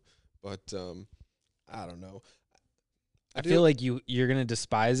 No, but I don't know. I feel like you're gonna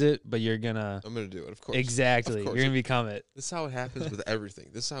despise it, but you're gonna I'm gonna do it. Of course. exactly. Of course. You're gonna become it. This is how it happens with everything.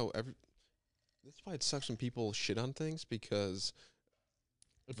 That's why it sucks when people shit on things, because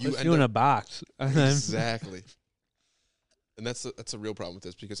You end in a box. exactly. And that's a real problem with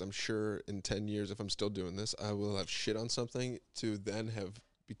this, because I'm sure in 10 years, if I'm still doing this, I will have shit on something to then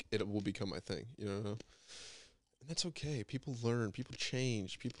it will become my thing, And that's okay. People learn, people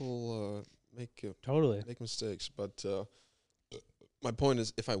change, people Totally. make mistakes. But my point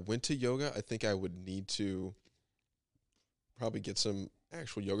is, if I went to yoga, I think I would need to probably get some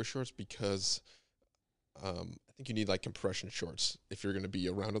actual yoga shorts, because I think you need like compression shorts if you're going to be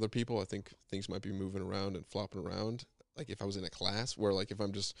around other people. I think things might be moving around and flopping around. Like if I was in a class, where like if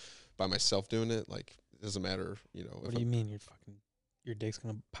I'm just by myself doing it, like it doesn't matter, What do you mean your dick's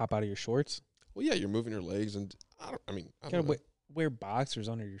gonna pop out of your shorts? Well, yeah, you're moving your legs, and I don't know. Wear boxers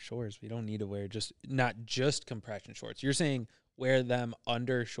under your shorts. We don't need to wear not just compression shorts. You're saying wear them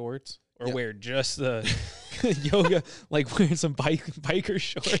under shorts, or wear just the yoga, like wearing some biker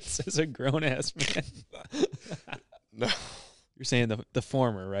shorts as a grown ass man. No, you're saying the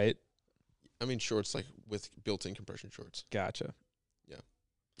former, right? I mean shorts, like with built-in compression shorts. Gotcha. Yeah.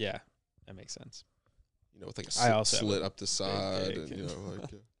 Yeah, that makes sense. With like a slit up the side, and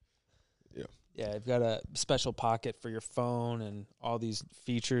like Yeah, I've got a special pocket for your phone and all these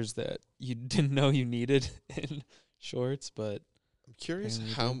features that you didn't know you needed in shorts. But I'm curious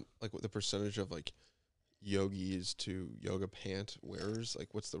what the percentage of like yogis to yoga pant wearers,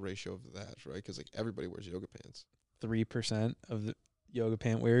 like what's the ratio of that, right? Because like everybody wears yoga pants. 3% of the yoga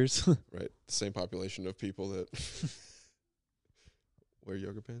pant wearers. Right, the same population of people that wear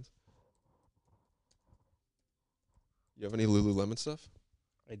yoga pants. You have any Lululemon stuff?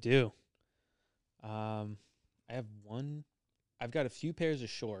 I do. I have I've got a few pairs of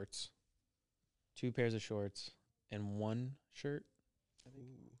shorts, 2 pairs of shorts, and 1 shirt. I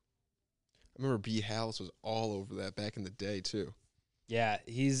remember B. Hallis was all over that back in the day too. Yeah,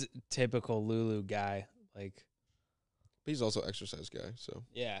 he's typical Lulu guy. Like, but he's also exercise guy. So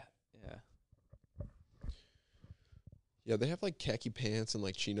yeah. Yeah, they have like khaki pants and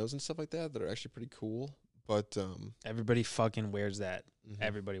like chinos and stuff like that are actually pretty cool. But everybody fucking wears that. Mm-hmm.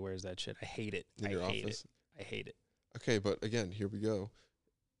 Everybody wears that shit. I hate it. In your office? I hate it. Okay, but again, here we go.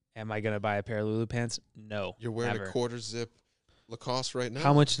 Am I gonna buy a pair of Lulu pants? No. You're wearing never. a quarter zip Lacoste right now.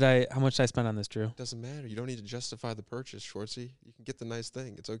 How much did I spend on this, Drew? Doesn't matter. You don't need to justify the purchase, Schwartzie. You can get the nice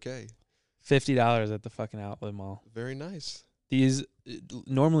thing. It's okay. $50 at the fucking outlet mall. Very nice. These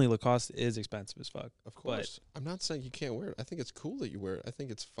normally Lacoste is expensive as fuck. Of course. I'm not saying you can't wear it. I think it's cool that you wear it. I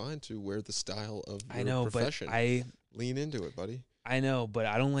think it's fine to wear the style of your profession. But lean into it, buddy. I know, but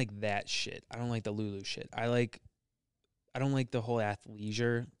I don't like that shit. I don't like the Lulu shit. I don't like the whole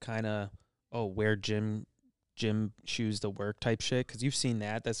athleisure kind of, wear gym gym shoes to work type shit, because you've seen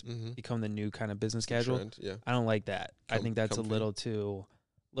that. That's Mm-hmm. become the new kind of business The casual. trend, yeah. I don't like that. I think that's Comfy. a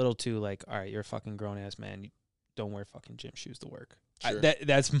little too like, all right, you're a fucking grown ass man. You don't wear fucking gym shoes to work. Sure.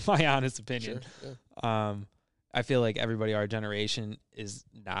 That's my honest opinion. Sure, yeah. I feel like everybody our generation is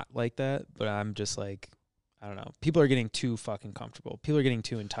not like that, but I'm just like, I don't know. People are getting too fucking comfortable. People are getting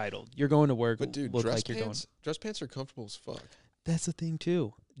too entitled. You're going to work, But dude, look dress like you're going. pants, dress pants are comfortable as fuck. That's the thing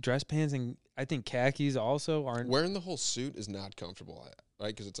too. Dress pants and I think khakis also aren't. Wearing the whole suit is not comfortable, right?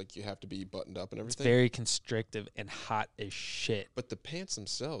 Because it's like you have to be buttoned up and It's everything. very constrictive and hot as shit. But the pants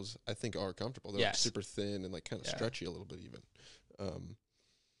themselves, I think, are comfortable. They're like Yes. super thin and like kind of Yeah. stretchy a little bit even.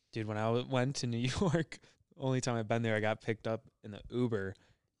 Dude, when I went to New York, only time I've been there, I got picked up in the Uber,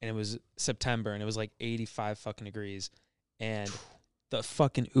 and it was September, and it was like 85 fucking degrees, and the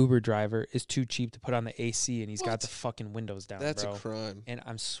fucking Uber driver is too cheap to put on the AC, and he's got What? the fucking windows down, That's bro. a crime. And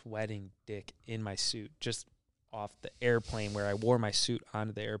I'm sweating dick in my suit just off the airplane where I wore my suit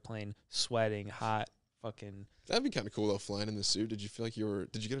onto the airplane, sweating, hot, fucking. That'd be kind of cool though, flying in the suit. Did you feel like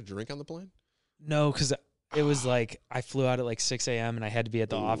did you get a drink on the plane? No, because it was like I flew out at like 6 a.m. and I had to be at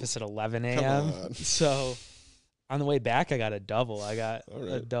the office at 11 a.m. on. So on the way back, I got a double. I got All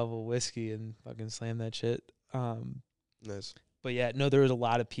a right. double whiskey and fucking slammed that shit. Nice. But yeah, no, there was a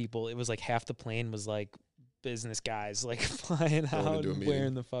lot of people. It was like half the plane was like business guys like flying Going out into a and meeting.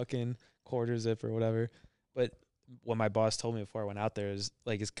 wearing the fucking quarter zip or whatever. But what my boss told me before I went out there is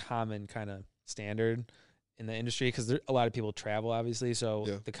like is common kind of standard in the industry, because a lot of people travel obviously. So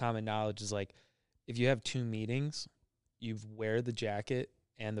Yeah. the common knowledge is like if you have 2 meetings, you wear the jacket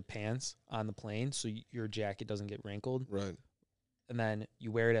and the pants on the plane so your jacket doesn't get wrinkled. Right. And then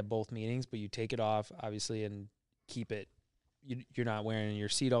you wear it at both meetings, but you take it off obviously and keep it. You're not wearing it in your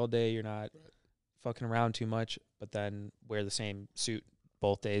seat all day. You're not fucking around too much, but then wear the same suit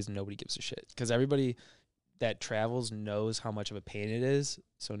both days and nobody gives a shit, because everybody that travels knows how much of a pain it is,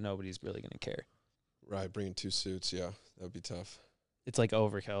 so nobody's really going to care. Right. Bringing 2 suits. Yeah. That would be tough. It's like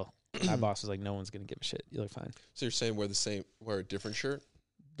overkill. My boss was like, no one's going to give a shit. You look fine. So you're saying wear a different shirt,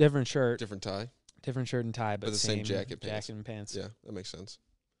 Different shirt, different tie? different shirt and tie, but the same jacket, pants. and pants. Yeah, that makes sense.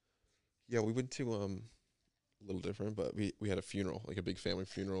 Yeah, we went to a little different, but we had a funeral, like a big family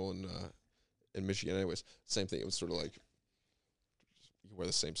funeral in Michigan. Anyways, same thing. It was sort of like you wear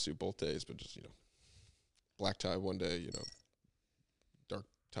the same suit both days, but just black tie one day, dark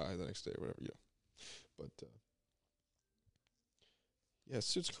tie the next day, or whatever. But yeah,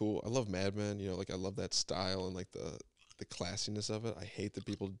 suit's cool. I love Mad Men. I love that style and like the classiness of it. I hate that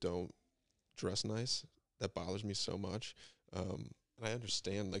people don't dress nice. That bothers me so much. And I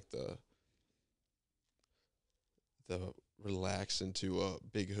understand like the relax into a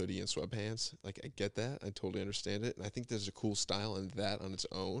big hoodie and sweatpants. Like I get that. I totally understand it. And I think there's a cool style in that on its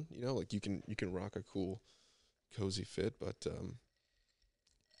own. Like you can rock a cool cozy fit, but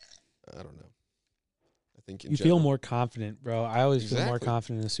I don't know. I think You feel more confident, bro. I always feel more Exactly.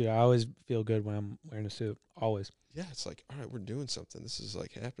 confident in a suit. I always feel good when I'm wearing a suit. Always. Yeah, it's like, all right, we're doing something. This is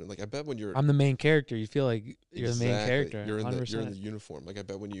like happening. Like I bet when you're I'm the main character. You feel like you're the main Exactly. character. You're in 100%. the uniform. Like I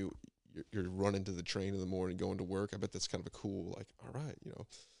bet when you're running to the train in the morning going to work, I bet that's kind of a cool, like, all right,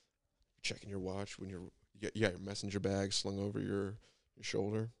 checking your watch when you got your messenger bag slung over your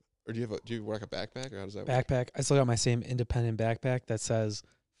shoulder. Or do you wear like a backpack, or how does that work? Backpack. I still got my same independent backpack that says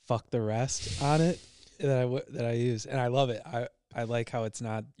 "fuck the rest" on it that I use, and I love it. I like how it's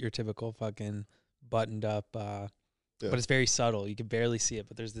not your typical fucking buttoned up, but it's very subtle. You can barely see it,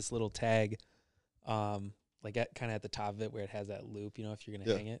 but there's this little tag, like kind of at the top of it where it has that loop. If you're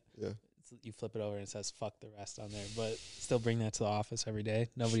gonna hang it, you flip it over and it says "fuck the rest" on there. But still bring that to the office every day.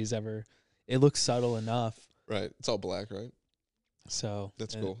 Nobody's ever. It looks subtle enough. Right. It's all black, right? So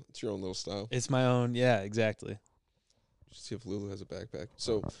That's cool. It's your own little style. It's my own. Yeah, exactly. Just see if Lulu has a backpack.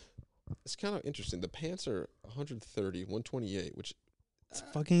 So it's kind of interesting. The pants are 130, 128, which It's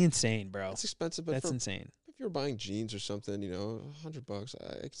fucking insane, bro. it's expensive, but That's insane. if you're buying jeans or something, $100,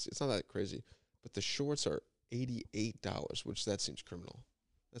 it's not that crazy. But the shorts are $88, which that seems criminal.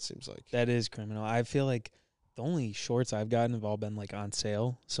 That seems like That is criminal. I feel like the only shorts I've gotten have all been like on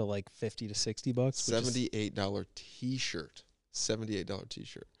sale, so like $50 to $60. $78 t-shirt. $78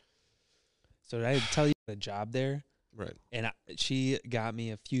 t-shirt. So did I tell you a job there? Right. And she got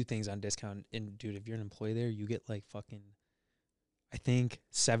me a few things on discount. And dude, if you're an employee there, you get like fucking, I think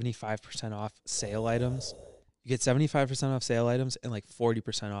 75% off sale items. You get 75% off sale items and like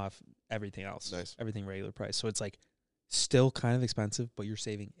 40% off everything else. Nice. Everything regular price. So it's like still kind of expensive, but you're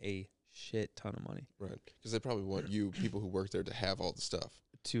saving a shit ton of money. Right. Because they probably want people who work there to have all the stuff.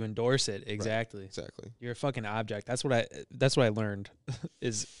 to endorse it. Exactly. Right. Exactly. You're a fucking object. That's what I learned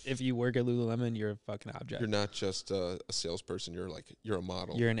is if you work at Lululemon, you're a fucking object. You're not just a salesperson. You're a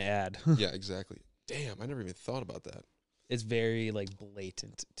model. You're an ad. Yeah, exactly. Damn, I never even thought about that. It's very like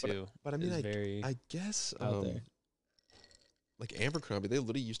blatant too. But I mean, very I guess out there. like Abercrombie, they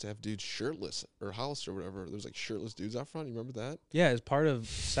literally used to have dudes shirtless, or Hollister or whatever. There was like shirtless dudes out front. You remember that? Yeah, it's part of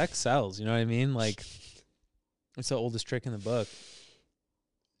sex sells. You know what I mean? Like, it's the oldest trick in the book.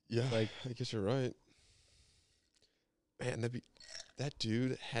 Yeah, Like, I guess you're right. Man, that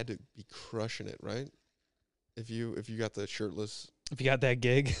dude had to be crushing it, right? If you got the shirtless, if you got that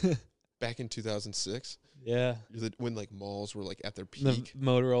gig, back in 2006, yeah, when like malls were like at their the peak,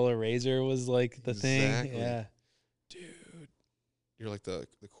 Motorola Razor was like the thing. Exactly. Yeah, dude, you're like the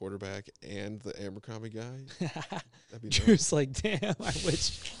quarterback and the Abercrombie guy. That'd be Drew's like, damn, I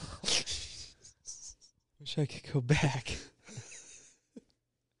wish I could go back.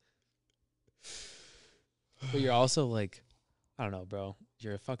 But you're also like, I don't know, bro.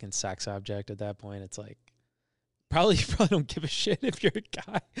 You're a fucking sex object at that point. It's like, you probably don't give a shit if you're a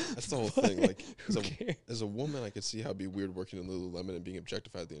guy. That's the whole thing. Like, who cares? As a woman, I could see how it'd be weird working in Lululemon and being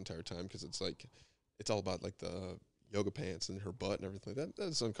objectified the entire time, because it's like, it's all about like the yoga pants and her butt and everything.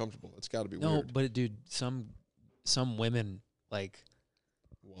 That's uncomfortable. It's got to be weird. No, but dude, some women like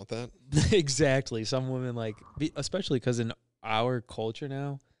Want that? exactly. Some women like, especially because in our culture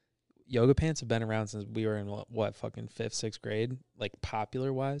now, yoga pants have been around since we were in what fucking 5th, 6th grade, like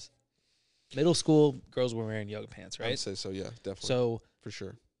popular wise. Middle school girls were wearing yoga pants, right? I'd say so, yeah, definitely. So for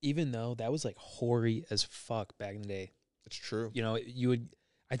sure, even though that was like hoary as fuck back in the day, it's true. you know,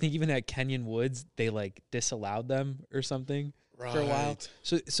 I think even at Kenyon Woods, they like disallowed them or something for a while.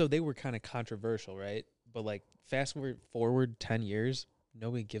 So they were kind of controversial, right? But like fast forward 10 years,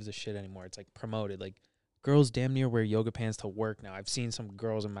 nobody gives a shit anymore. It's like promoted. Like girls damn near wear yoga pants to work now. I've seen some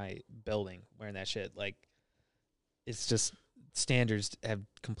girls in my building wearing that shit. Like, it's just standards have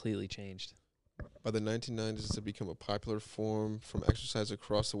completely changed. By the 1990s, it had become a popular form from exercise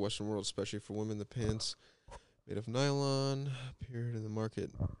across the Western world, especially for women. The pants made of nylon appeared in the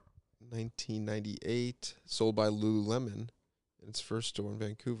market in 1998, sold by Lululemon in its first store in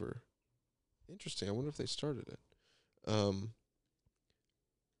Vancouver. Interesting. I wonder if they started it.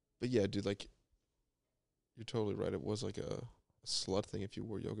 But yeah, dude, like, you're totally right. It was like a slut thing if you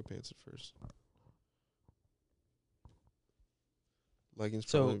wore yoga pants at first. Leggings.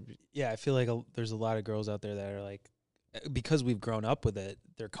 So yeah, I feel like there's a lot of girls out there that are like, because we've grown up with it,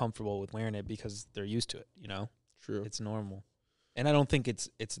 they're comfortable with wearing it because they're used to it. You know, true. It's normal, and I don't think it's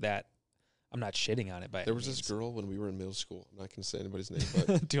that. I'm not shitting on it. There was this girl when we were in middle school. I'm not gonna say anybody's name,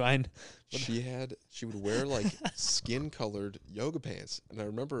 but she would wear like skin colored yoga pants, and I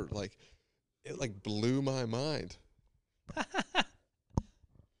remember like it like blew my mind.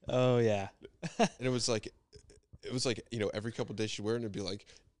 Oh yeah, and it was like, you know, every couple of days she'd wear it, and it'd be like,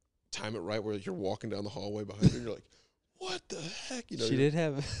 time it right where you're walking down the hallway behind her, and you're like, what the heck? You know, she did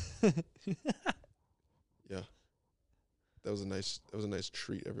have. Yeah, that was a nice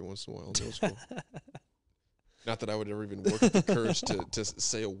treat every once in a while in middle school. Not that I would ever even work up the courage to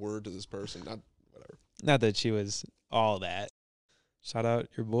say a word to this person. Not whatever. Not that she was all that. Shout out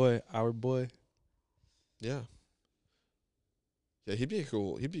your boy, our boy. Yeah. Yeah, he'd be a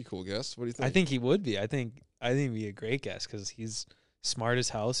cool guest. What do you think? I think he would be. I think he'd be a great guest because he's smart as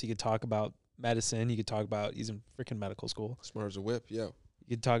hell. So he could talk about medicine. He could talk about, he's in freaking medical school. Smart as a whip, yeah.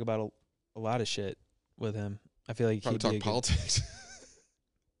 You could talk about a lot of shit with him. I feel like probably talk politics.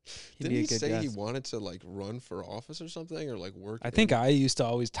 Didn't he say guest. he wanted to like run for office or something, or like work? I think I used to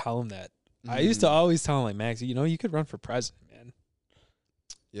always tell him that. I used to always tell him, like, Max, you know, you could run for president, man.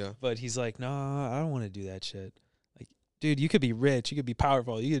 Yeah. But he's like, no, I don't want to do that shit. Like, dude, you could be rich, you could be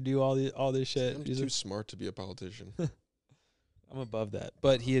powerful, you could do all this shit. I'm too smart to be a politician. I'm above that,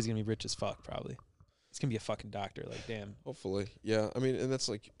 but he is gonna be rich as fuck probably. He's gonna be a fucking doctor. Like, damn. Hopefully, yeah. I mean, and that's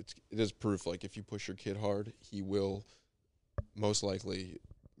like it is proof. Like, if you push your kid hard, he will most likely,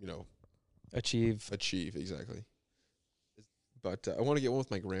 you know, achieve exactly. But I want to get one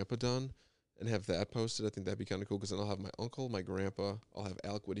with my grandpa done and have that posted. I think that'd be kind of cool because then I'll have my uncle, my grandpa. I'll have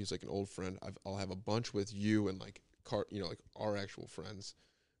Alec Wood. He's like an old friend. I'll have a bunch with you and like like our actual friends.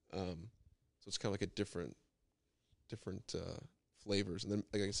 So it's kind of like a different flavors. And then,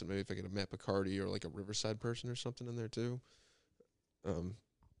 like I said, maybe if I get a Matt Picardi or like a Riverside person or something in there too. I was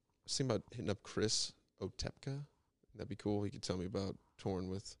thinking about hitting up Chris Otepka. That'd be cool. He could tell me about touring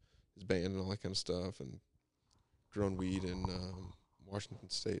with his band and all that kind of stuff and growing weed in Washington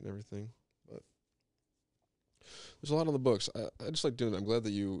State and everything. But there's a lot on the books. I just like doing it. I'm glad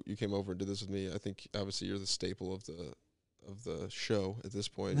that you came over and did this with me. I think obviously you're the staple of of the show at this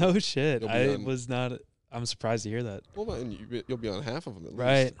point. No shit. You'll be I on- was not. I'm surprised to hear that. Well, and you'll be on half of them at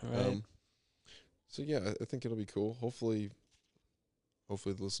Right, least. right. So yeah, I think it'll be cool. Hopefully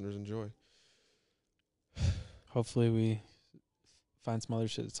the listeners enjoy. Hopefully we find some other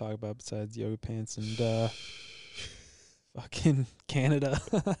shit to talk about besides yoga pants and fucking Canada.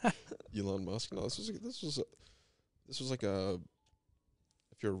 Elon Musk. No, this was like a,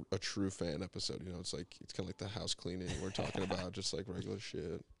 if you're a true fan episode, you know, it's kind of like the house cleaning. We're talking about just like regular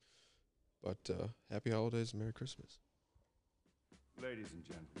shit. But happy holidays and Merry Christmas. Ladies and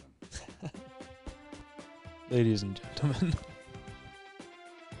gentlemen. Ladies and gentlemen.